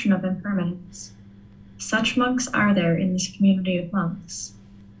perception of impermanence. Such monks are there in this community of monks.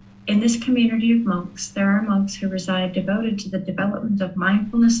 In this community of monks, there are monks who reside devoted to the development of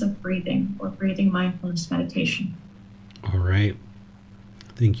mindfulness of breathing, or breathing mindfulness meditation. All right.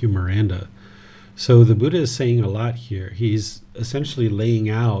 Thank you, Miranda. So the Buddha is saying a lot here. He's essentially laying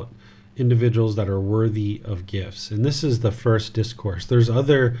out individuals that are worthy of gifts. And this is the first discourse. There's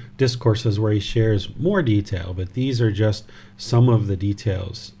other discourses where he shares more detail, but these are just some of the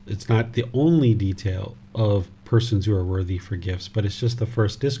details. It's not the only detail of persons who are worthy for gifts, but it's just the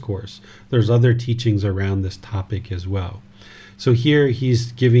first discourse. There's other teachings around this topic as well. So here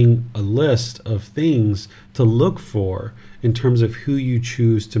he's giving a list of things to look for in terms of who you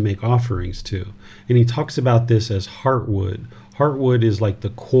choose to make offerings to. And he talks about this as heartwood. Heartwood is like the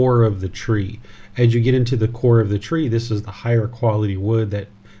core of the tree. As you get into the core of the tree, this is the higher quality wood that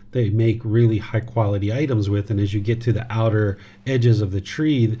they make really high quality items with. And as you get to the outer edges of the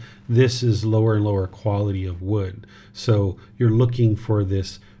tree, this is lower and lower quality of wood. So you're looking for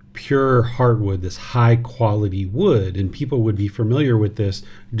this pure heartwood, this high quality wood. And people would be familiar with this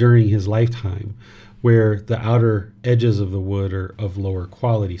during his lifetime, where the outer edges of the wood are of lower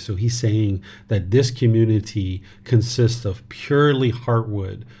quality. So he's saying that this community consists of purely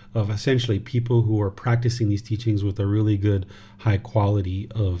heartwood, of essentially people who are practicing these teachings with a really good high quality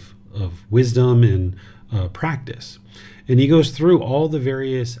of wisdom and practice. And he goes through all the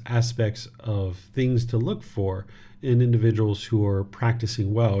various aspects of things to look for in individuals who are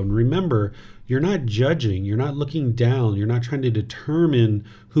practicing well. And remember, you're not judging, you're not looking down, you're not trying to determine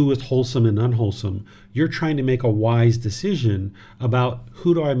who is wholesome and unwholesome. You're trying to make a wise decision about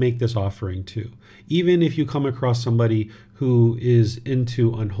who do I make this offering to. Even if you come across somebody who is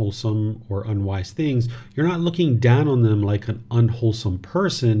into unwholesome or unwise things, you're not looking down on them like an unwholesome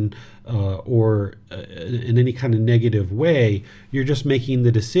person or in any kind of negative way. You're just making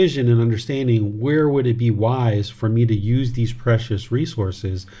the decision and understanding where would it be wise for me to use these precious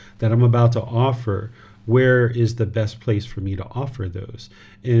resources that I'm about to offer. Where is the best place for me to offer those?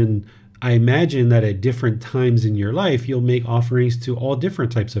 And I imagine that at different times in your life, you'll make offerings to all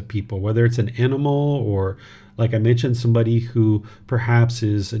different types of people, whether it's an animal or, like I mentioned, somebody who perhaps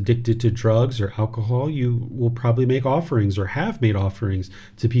is addicted to drugs or alcohol. You will probably make offerings or have made offerings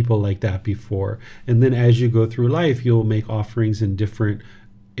to people like that before. And then as you go through life, you'll make offerings in different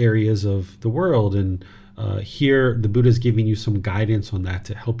areas of the world. And here, the Buddha is giving you some guidance on that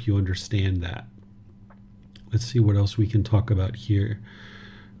to help you understand that. Let's see what else we can talk about here.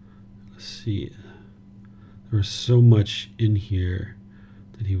 See, there was so much in here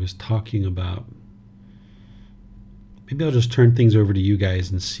that he was talking about. Maybe I'll just turn things over to you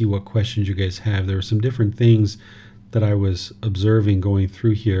guys and see what questions you guys have. There were some different things that I was observing going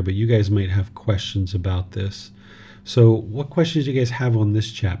through here, but you guys might have questions about this. So what questions do you guys have on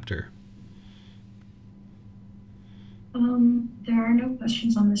this chapter? There are no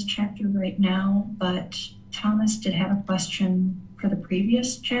questions on this chapter right now, but Thomas did have a question for the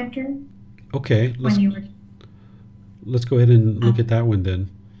previous chapter. Okay, let's go ahead and look at that one then.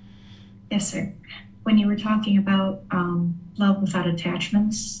 Yes, sir. When you were talking about love without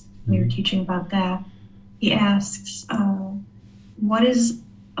attachments, we were teaching about that. He asks, what is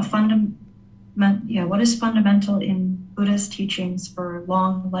fundamental in Buddha's teachings for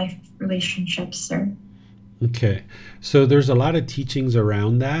long life relationships, sir? Okay, so there's a lot of teachings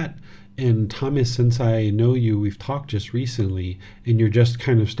around that. And Thomas, since I know you, we've talked just recently, and you're just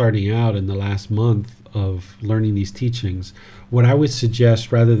kind of starting out in the last month of learning these teachings, what I would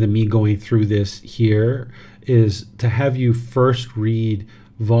suggest, rather than me going through this here, is to have you first read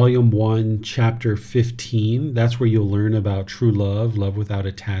Volume 1, Chapter 15. That's where you'll learn about true love, love without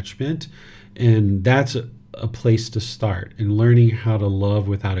attachment. And that's a place to start in learning how to love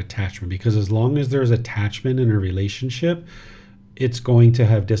without attachment. Because as long as there's attachment in a relationship, it's going to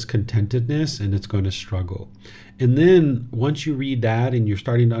have discontentedness and it's going to struggle. And then once you read that and you're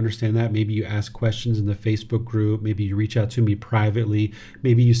starting to understand that, maybe you ask questions in the Facebook group, maybe you reach out to me privately,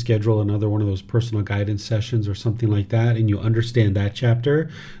 maybe you schedule another one of those personal guidance sessions or something like that, and you understand that chapter,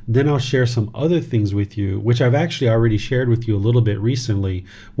 then I'll share some other things with you, which I've actually already shared with you a little bit recently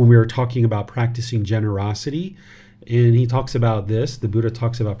when we were talking about practicing generosity. And he talks about this. The Buddha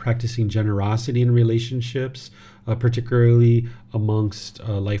talks about practicing generosity in relationships, particularly amongst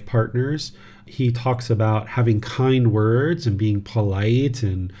life partners. He talks about having kind words and being polite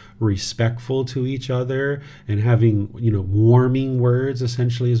and respectful to each other and having, warming words,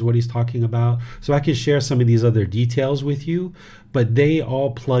 essentially, is what he's talking about. So I can share some of these other details with you, but they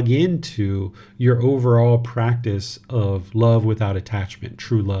all plug into your overall practice of love without attachment,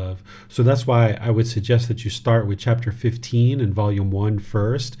 true love. So that's why I would suggest that you start with Chapter 15 and Volume 1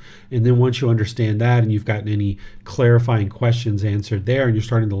 first. And then once you understand that and you've gotten any clarifying questions answered there and you're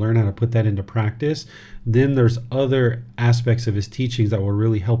starting to learn how to put that into practice, then there's other aspects of his teachings that will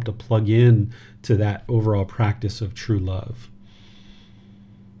really help to plug in to that overall practice of true love.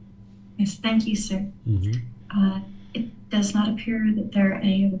 Yes, thank you, sir. It does not appear that there are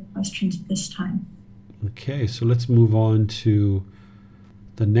any other questions at this time. Okay, so let's move on to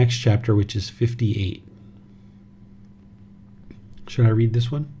the next chapter, which is 58. Should I read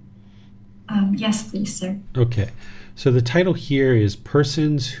this one? Yes, please, sir. Okay, so the title here is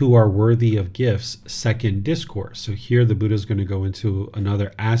Persons Who Are Worthy of Gifts, Second Discourse. So here the Buddha is going to go into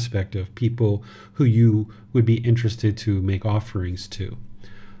another aspect of people who you would be interested to make offerings to.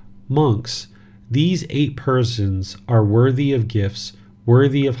 Monks, these 8 persons are worthy of gifts,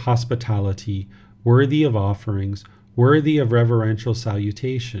 worthy of hospitality, worthy of offerings, worthy of reverential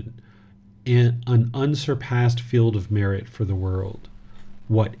salutation, and an unsurpassed field of merit for the world.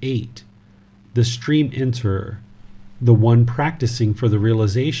 What 8? The stream enterer, the one practicing for the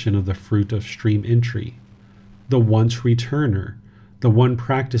realization of the fruit of stream entry. The once returner, the one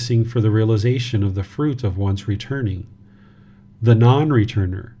practicing for the realization of the fruit of once returning. The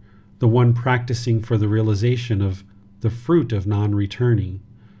non-returner, the one practicing for the realization of the fruit of non-returning.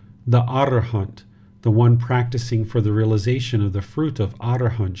 The Arahant, the one practicing for the realization of the fruit of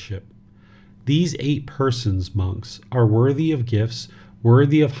Arahantship. These 8 persons, monks, are worthy of gifts,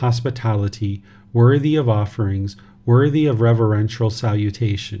 worthy of hospitality, worthy of offerings, worthy of reverential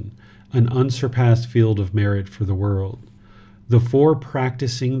salutation, an unsurpassed field of merit for the world, the four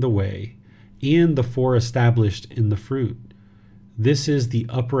practicing the way, and the four established in the fruit. This is the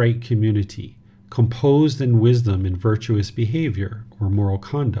upright community, composed in wisdom and virtuous behavior or moral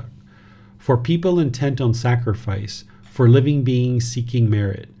conduct, for people intent on sacrifice, for living beings seeking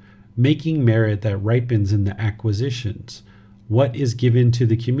merit, making merit that ripens in the acquisitions. What is given to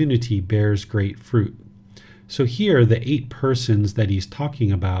the community bears great fruit. So here, the 8 persons that he's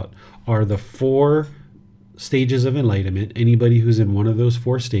talking about are the 4 stages of enlightenment. Anybody who's in one of those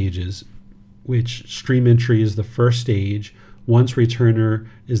 4 stages, which stream entry is the first stage, once returner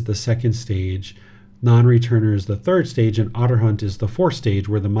is the second stage, non-returner is the third stage, and Arahant is the 4th stage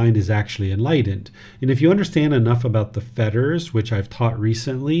where the mind is actually enlightened. And if you understand enough about the fetters, which I've taught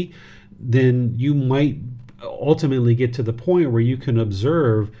recently, then you might ultimately get to the point where you can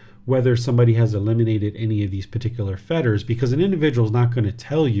observe whether somebody has eliminated any of these particular fetters, because an individual is not going to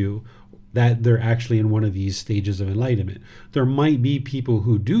tell you that they're actually in one of these stages of enlightenment. There might be people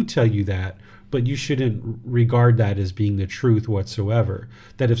who do tell you that, but you shouldn't regard that as being the truth whatsoever.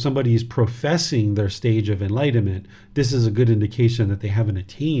 That if somebody is professing their stage of enlightenment, this is a good indication that they haven't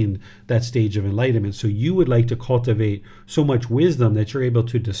attained that stage of enlightenment. So you would like to cultivate so much wisdom that you're able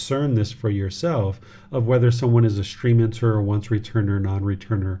to discern this for yourself of whether someone is a stream enter or once returner,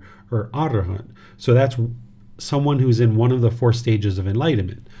 non-returner, or Arahant. So that's someone who's in one of the 4 stages of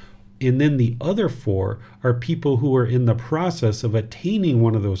enlightenment. And then the other 4 are people who are in the process of attaining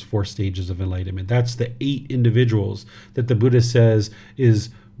one of those 4 stages of enlightenment. That's the 8 individuals that the Buddha says is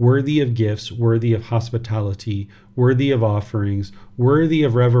worthy of gifts, worthy of hospitality, worthy of offerings, worthy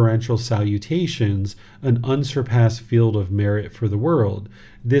of reverential salutations, an unsurpassed field of merit for the world.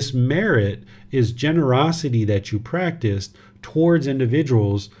 This merit is generosity that you practiced towards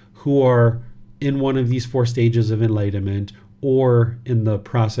individuals who are in one of these 4 stages of enlightenment, or in the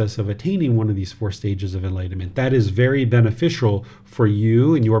process of attaining one of these 4 stages of enlightenment. That is very beneficial for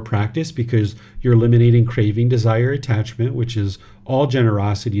you in your practice because you're eliminating craving, desire, attachment, which is all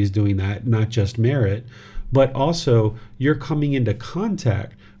generosity is doing that, not just merit. But also you're coming into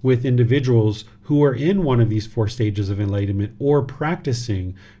contact with individuals who are in one of these 4 stages of enlightenment or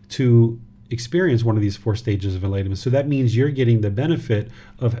practicing to experience one of these 4 stages of enlightenment. So that means you're getting the benefit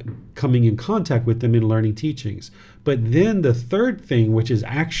of coming in contact with them and learning teachings. But then the third thing, which is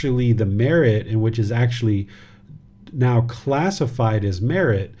actually the merit and which is actually now classified as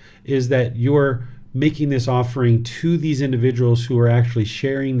merit, is that you're making this offering to these individuals who are actually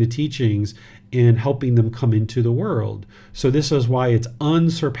sharing the teachings and helping them come into the world. So this is why it's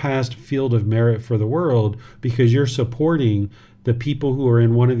unsurpassed field of merit for the world, because you're supporting the people who are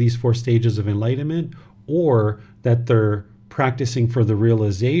in one of these 4 stages of enlightenment, or that they're practicing for the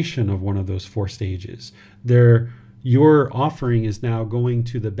realization of one of those 4 stages. Your offering is now going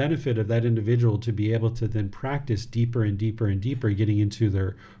to the benefit of that individual to be able to then practice deeper and deeper and deeper, getting into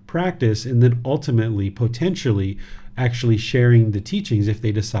their practice, and then ultimately, potentially, actually sharing the teachings if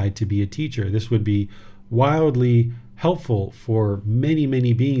they decide to be a teacher. This would be wildly helpful for many,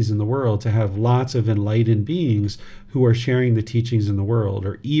 many beings in the world to have lots of enlightened beings who are sharing the teachings in the world,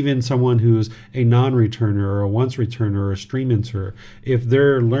 or even someone who's a non-returner or a once returner or a stream enter. If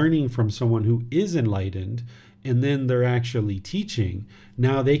they're learning from someone who is enlightened and then they're actually teaching,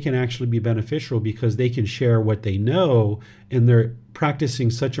 now they can actually be beneficial because they can share what they know, and they're practicing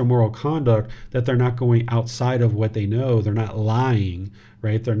such a moral conduct that they're not going outside of what they know. They're not lying,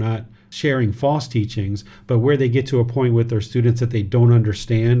 right? They're not sharing false teachings. But where they get to a point with their students that they don't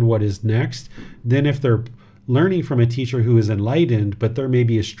understand what is next, then if they're learning from a teacher who is enlightened, but there may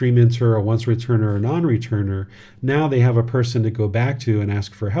be a stream enter, a once returner, or a non-returner, now they have a person to go back to and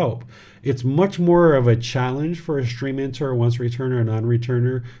ask for help. It's much more of a challenge for a stream enter, or once returner, or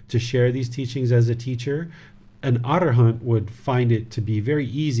non-returner to share these teachings as a teacher. An Arahant would find it to be very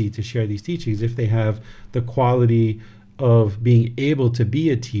easy to share these teachings if they have the quality of being able to be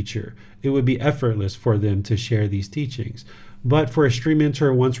a teacher. It would be effortless for them to share these teachings. But for a stream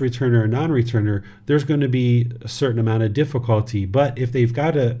enter, once returner, or non-returner, there's going to be a certain amount of difficulty. But if they've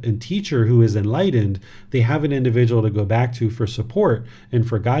got a teacher who is enlightened, they have an individual to go back to for support and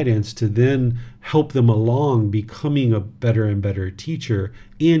for guidance to then help them along becoming a better and better teacher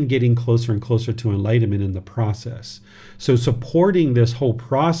and getting closer and closer to enlightenment in the process. So supporting this whole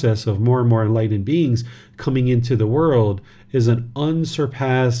process of more and more enlightened beings coming into the world is an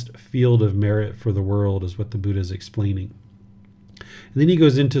unsurpassed field of merit for the world, is what the Buddha is explaining. And then he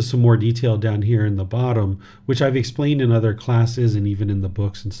goes into some more detail down here in the bottom, which I've explained in other classes and even in the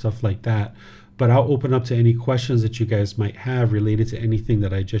books and stuff like that. But I'll open up to any questions that you guys might have related to anything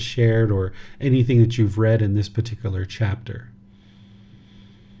that I just shared or anything that you've read in this particular chapter.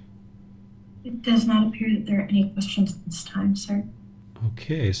 It does not appear that there are any questions at this time, sir.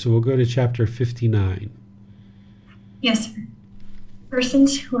 Okay, so we'll go to chapter 59. Yes, sir.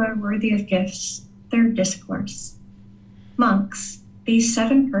 Persons who are worthy of gifts, third discourse. Monks, these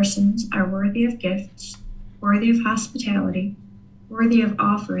 7 persons are worthy of gifts, worthy of hospitality, worthy of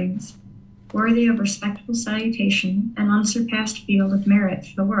offerings, worthy of respectful salutation, and unsurpassed field of merit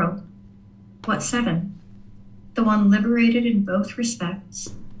for the world. What 7? The one liberated in both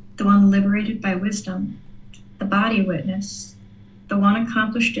respects, the one liberated by wisdom, the body witness, the one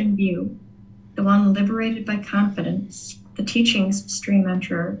accomplished in view, the one liberated by confidence, the teachings stream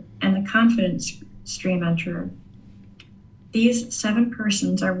enterer, and the confidence stream enterer. These 7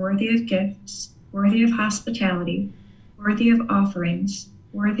 persons are worthy of gifts, worthy of hospitality, worthy of offerings,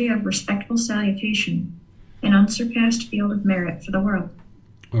 worthy of respectful salutation, an unsurpassed field of merit for the world.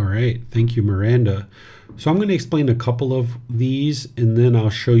 All right, thank you, Miranda. So I'm going to explain a couple of these, and then I'll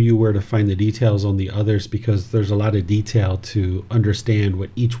show you where to find the details on the others, because there's a lot of detail to understand what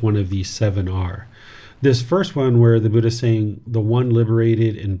each one of these 7 are. This first one, where the Buddha is saying the one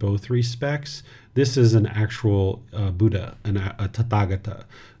liberated in both respects, this is an actual Buddha, a Tathagata.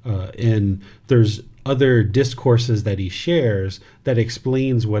 And there's other discourses that he shares that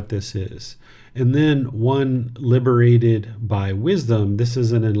explains what this is. And then one liberated by wisdom, this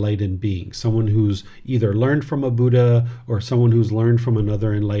is an enlightened being, someone who's either learned from a Buddha or someone who's learned from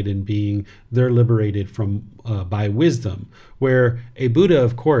another enlightened being. They're liberated from by wisdom, where a Buddha,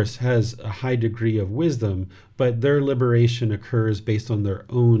 of course, has a high degree of wisdom, but their liberation occurs based on their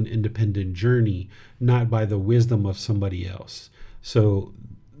own independent journey, not by the wisdom of somebody else. So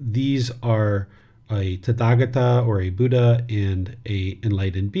these are a Tathagata or a Buddha and a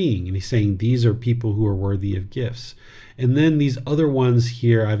enlightened being. And he's saying these are people who are worthy of gifts. And then these other ones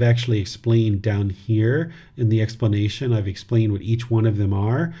here, I've actually explained down here in the explanation. I've explained what each one of them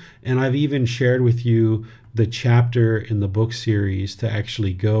are. And I've even shared with you the chapter in the book series to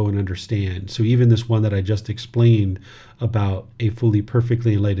actually go and understand. So even this one that I just explained about a fully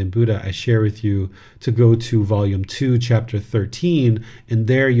perfectly enlightened Buddha, I share with you to go to volume 2, chapter 13, and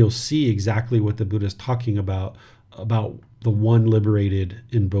there you'll see exactly what the Buddha is talking about the one liberated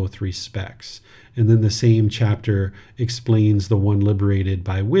in both respects. And then the same chapter explains the one liberated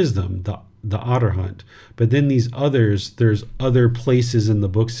by wisdom, the Arahant. But then these others, there's other places in the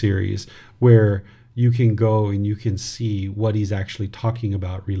book series where you can go and you can see what he's actually talking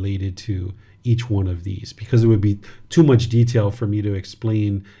about related to each one of these, because it would be too much detail for me to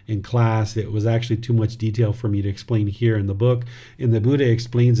explain in class. It was actually too much detail for me to explain here in the book, and the Buddha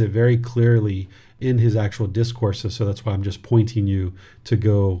explains it very clearly in his actual discourses. So that's why I'm just pointing you to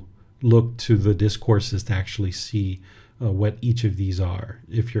go look to the discourses to actually see what each of these are,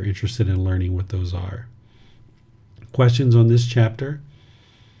 if you're interested in learning what those are. Questions on this chapter?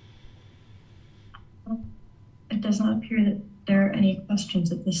 It does not appear that there are any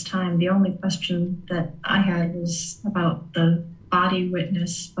questions at this time. The only question that I had was about the body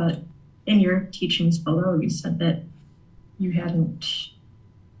witness, but in your teachings below, you said that you hadn't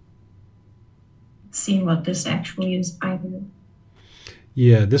seen what this actually is either.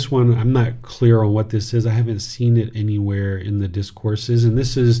 Yeah, this one, I'm not clear on what this is. I haven't seen it anywhere in the discourses. And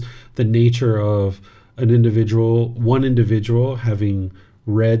this is the nature of one individual having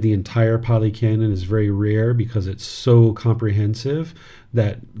read the entire Pali Canon is very rare, because it's so comprehensive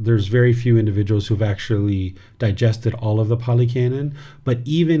that there's very few individuals who've actually digested all of the Pali Canon. But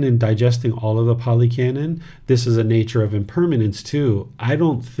even in digesting all of the Pali Canon, this is a nature of impermanence too. I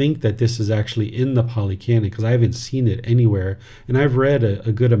don't think that this is actually in the Pali Canon, because I haven't seen it anywhere, and I've read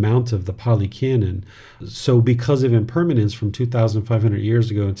a good amount of the Pali Canon. So because of impermanence from 2,500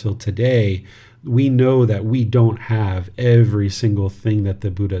 years ago until today, we know that we don't have every single thing that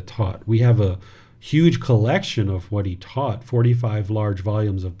the Buddha taught. We have a huge collection of what he taught, 45 large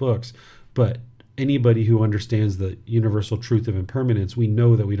volumes of books, but anybody who understands the universal truth of impermanence, we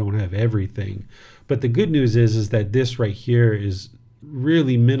know that we don't have everything. But the good news is that this right here is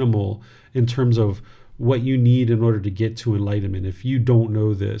really minimal in terms of what you need in order to get to enlightenment. If you don't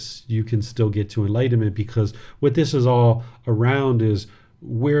know this, you can still get to enlightenment, because what this is all around is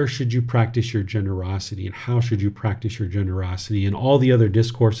where should you practice your generosity and how should you practice your generosity. And all the other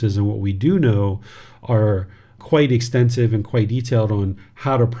discourses and what we do know are quite extensive and quite detailed on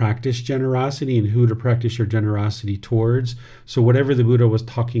how to practice generosity and who to practice your generosity towards. So whatever the Buddha was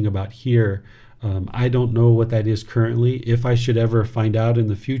talking about here, I don't know what that is currently. If I should ever find out in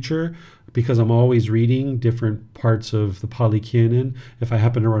the future, because I'm always reading different parts of the Pali Canon, if I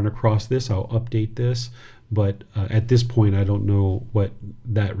happen to run across this, I'll update this. But at this point, I don't know what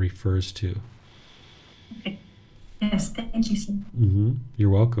that refers to. Okay. Yes, thank you, sir. You're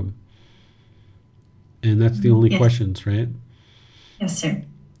welcome. And that's the only Yes. questions, right? Yes, sir.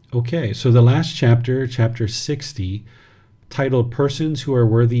 Okay, so the last chapter, chapter 60, titled Persons Who Are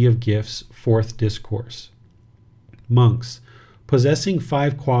Worthy of Gifts, Fourth Discourse. Monks. Possessing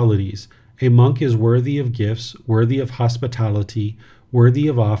 5 qualities, a monk is worthy of gifts, worthy of hospitality, worthy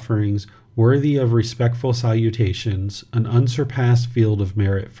of offerings, worthy of respectful salutations, an unsurpassed field of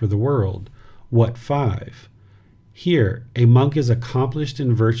merit for the world. What 5? Here, a monk is accomplished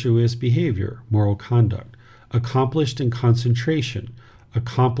in virtuous behavior, moral conduct, accomplished in concentration,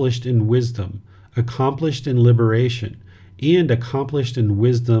 accomplished in wisdom, accomplished in liberation, and accomplished in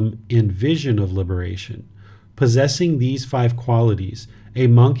wisdom and vision of liberation. Possessing these 5 qualities, a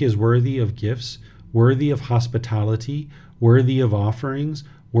monk is worthy of gifts, worthy of hospitality, worthy of offerings,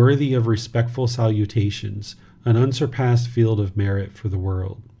 worthy of respectful salutations, an unsurpassed field of merit for the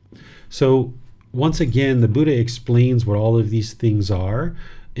world. So, once again, the Buddha explains what all of these things are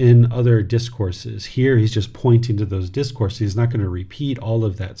in other discourses. Here, he's just pointing to those discourses. He's not going to repeat all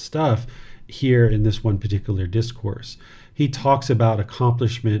of that stuff here in this one particular discourse. He talks about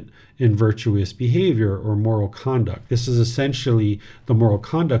accomplishment in virtuous behavior or moral conduct. This is essentially the moral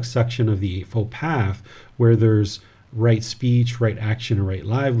conduct section of the Eightfold Path, where there's right speech, right action, and right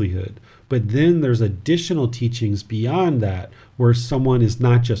livelihood. But then there's additional teachings beyond that, where someone is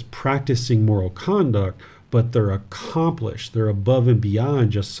not just practicing moral conduct, but they're accomplished. They're above and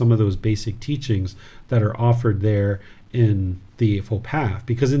beyond just some of those basic teachings that are offered there in the Eightfold Path.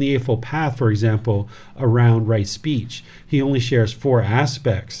 Because in the Eightfold Path, for example, around right speech, he only shares 4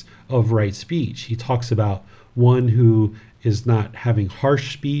 aspects of right speech. He talks about one who is not having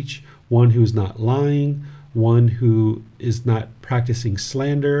harsh speech, one who's not lying, one who is not practicing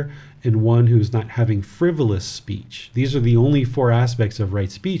slander, and one who's not having frivolous speech. These are the only 4 aspects of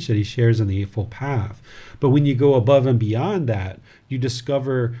right speech that he shares in the Eightfold Path. But when you go above and beyond that, you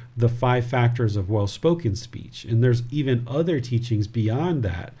discover the 5 factors of well-spoken speech. And there's even other teachings beyond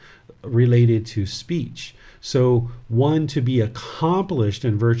that related to speech. So one, to be accomplished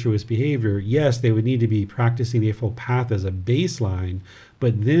in virtuous behavior, yes, they would need to be practicing the Eightfold Path as a baseline,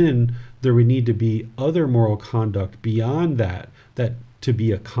 but then there would need to be other moral conduct beyond that to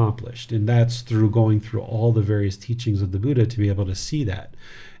be accomplished. And that's through going through all the various teachings of the Buddha to be able to see that.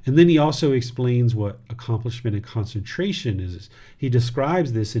 And then he also explains what accomplishment and concentration is. He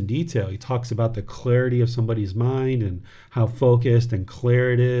describes this in detail. He talks about the clarity of somebody's mind and how focused and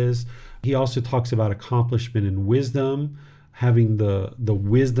clear it is. He also talks about accomplishment and wisdom, having the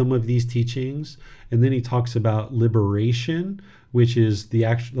wisdom of these teachings. And then he talks about liberation, which is the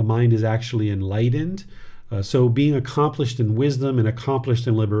mind is actually enlightened. So being accomplished in wisdom and accomplished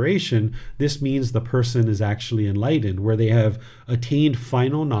in liberation, this means the person is actually enlightened, where they have attained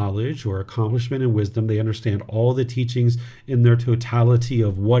final knowledge or accomplishment in wisdom. They understand all the teachings in their totality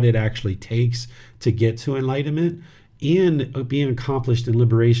of what it actually takes to get to enlightenment. And being accomplished in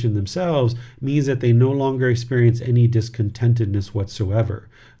liberation themselves means that they no longer experience any discontentedness whatsoever,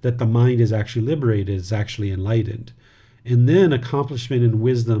 that the mind is actually liberated, is actually enlightened. And then accomplishment in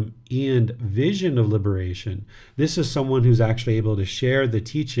wisdom and vision of liberation. This is someone who's actually able to share the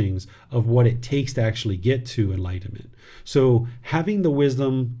teachings of what it takes to actually get to enlightenment. So having the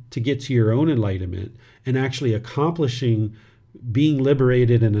wisdom to get to your own enlightenment and actually accomplishing being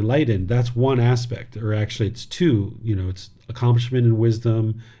liberated and enlightened, that's one aspect, or actually it's 2. It's accomplishment in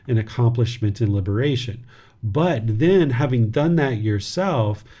wisdom and accomplishment in liberation. But then having done that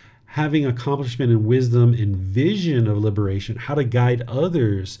yourself, having accomplishment in wisdom and vision of liberation, how to guide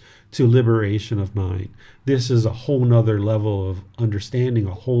others to liberation of mind. This is a whole nother level of understanding,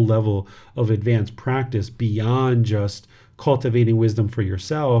 a whole level of advanced practice beyond just cultivating wisdom for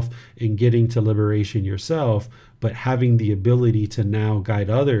yourself and getting to liberation yourself, but having the ability to now guide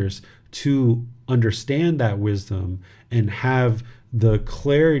others to understand that wisdom and have the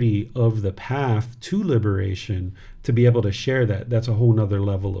clarity of the path to liberation to be able to share that. That's a whole nother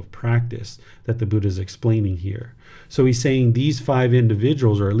level of practice that the Buddha is explaining here. So he's saying these 5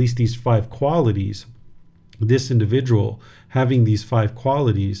 individuals, or at least these 5 qualities, this individual having these 5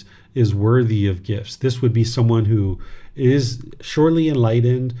 qualities is worthy of gifts. This would be someone who is surely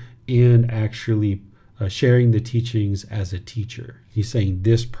enlightened and actually sharing the teachings as a teacher. He's saying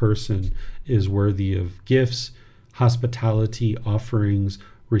this person is worthy of gifts, hospitality, offerings,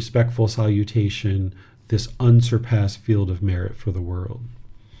 respectful salutation, this unsurpassed field of merit for the world.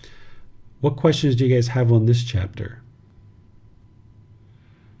 What questions do you guys have on this chapter?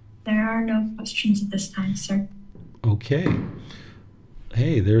 There are no questions at this time, sir. Okay.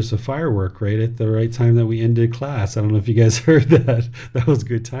 Hey, there's a firework right at the right time that we ended class. I don't know if you guys heard that. That was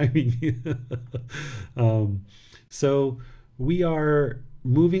good timing. So we are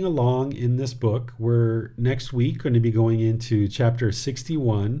moving along in this book. We're next week going to be going into chapter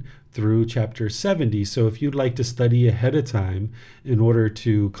 61 through chapter 70. So if you'd like to study ahead of time in order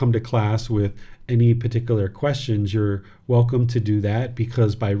to come to class with any particular questions, you're welcome to do that,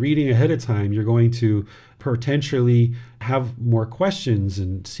 because by reading ahead of time, you're going to potentially have more questions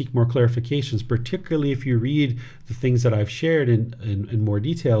and seek more clarifications. Particularly if you read the things that I've shared in more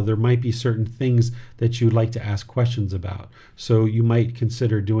detail, there might be certain things that you'd like to ask questions about. So you might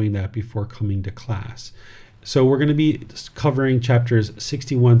consider doing that before coming to class. So we're going to be covering chapters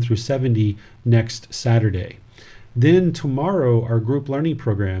 61 through 70 next Saturday. Then tomorrow, our group learning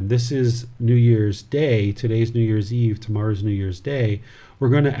program, this is New Year's Day. Today's New Year's Eve, tomorrow's New Year's Day. We're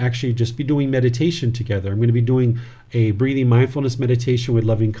going to actually just be doing meditation together. I'm going to be doing a breathing mindfulness meditation with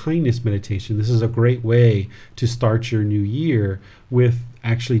loving kindness meditation. This is a great way to start your new year, with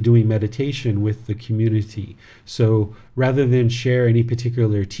actually doing meditation with the community. So rather than share any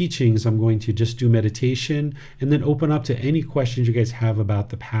particular teachings, I'm going to just do meditation and then open up to any questions you guys have about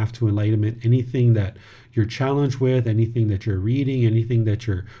the path to enlightenment, anything that you're challenged with, anything that you're reading, anything that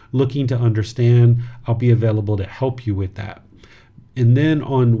you're looking to understand. I'll be available to help you with that. And then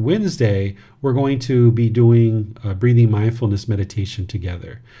on Wednesday, we're going to be doing a breathing mindfulness meditation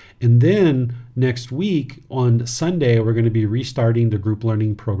together. And then next week on Sunday, we're going to be restarting the group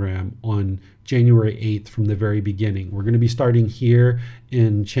learning program on January 8th from the very beginning. We're going to be starting here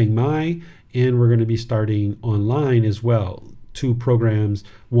in Chiang Mai, and we're going to be starting online as well. 2 programs,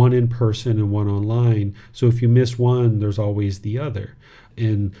 one in person and one online. So if you miss one, there's always the other.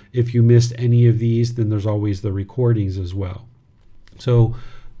 And if you missed any of these, then there's always the recordings as well. So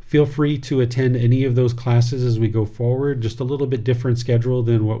feel free to attend any of those classes as we go forward. Just a little bit different schedule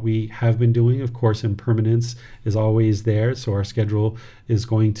than what we have been doing. Of course, impermanence is always there, so our schedule is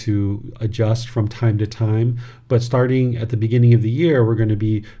going to adjust from time to time. But starting at the beginning of the year, we're going to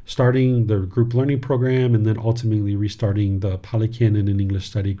be starting the group learning program and then ultimately restarting the Pali Canon and English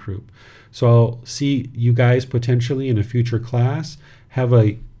study group. So I'll see you guys potentially in a future class. Have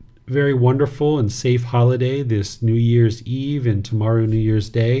a very wonderful and safe holiday this New Year's Eve and tomorrow New Year's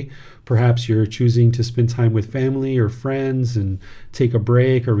Day. Perhaps you're choosing to spend time with family or friends and take a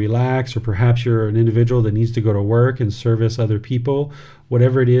break or relax, or perhaps you're an individual that needs to go to work and service other people.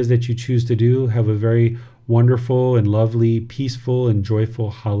 Whatever it is that you choose to do, have a very wonderful and lovely, peaceful and joyful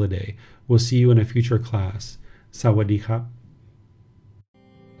holiday. We'll see you in a future class. Sawadee ka.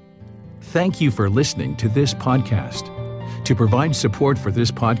 Thank you for listening to this podcast. To provide support for this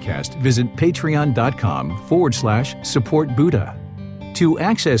podcast, visit patreon.com/support Buddha. To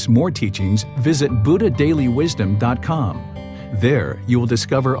access more teachings, visit buddhadailywisdom.com. There, you will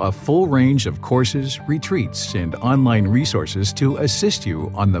discover a full range of courses, retreats, and online resources to assist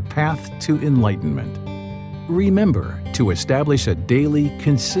you on the path to enlightenment. Remember to establish a daily,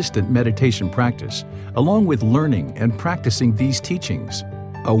 consistent meditation practice, along with learning and practicing these teachings.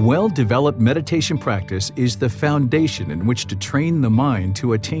 A well-developed meditation practice is the foundation in which to train the mind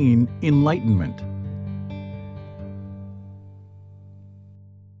to attain enlightenment.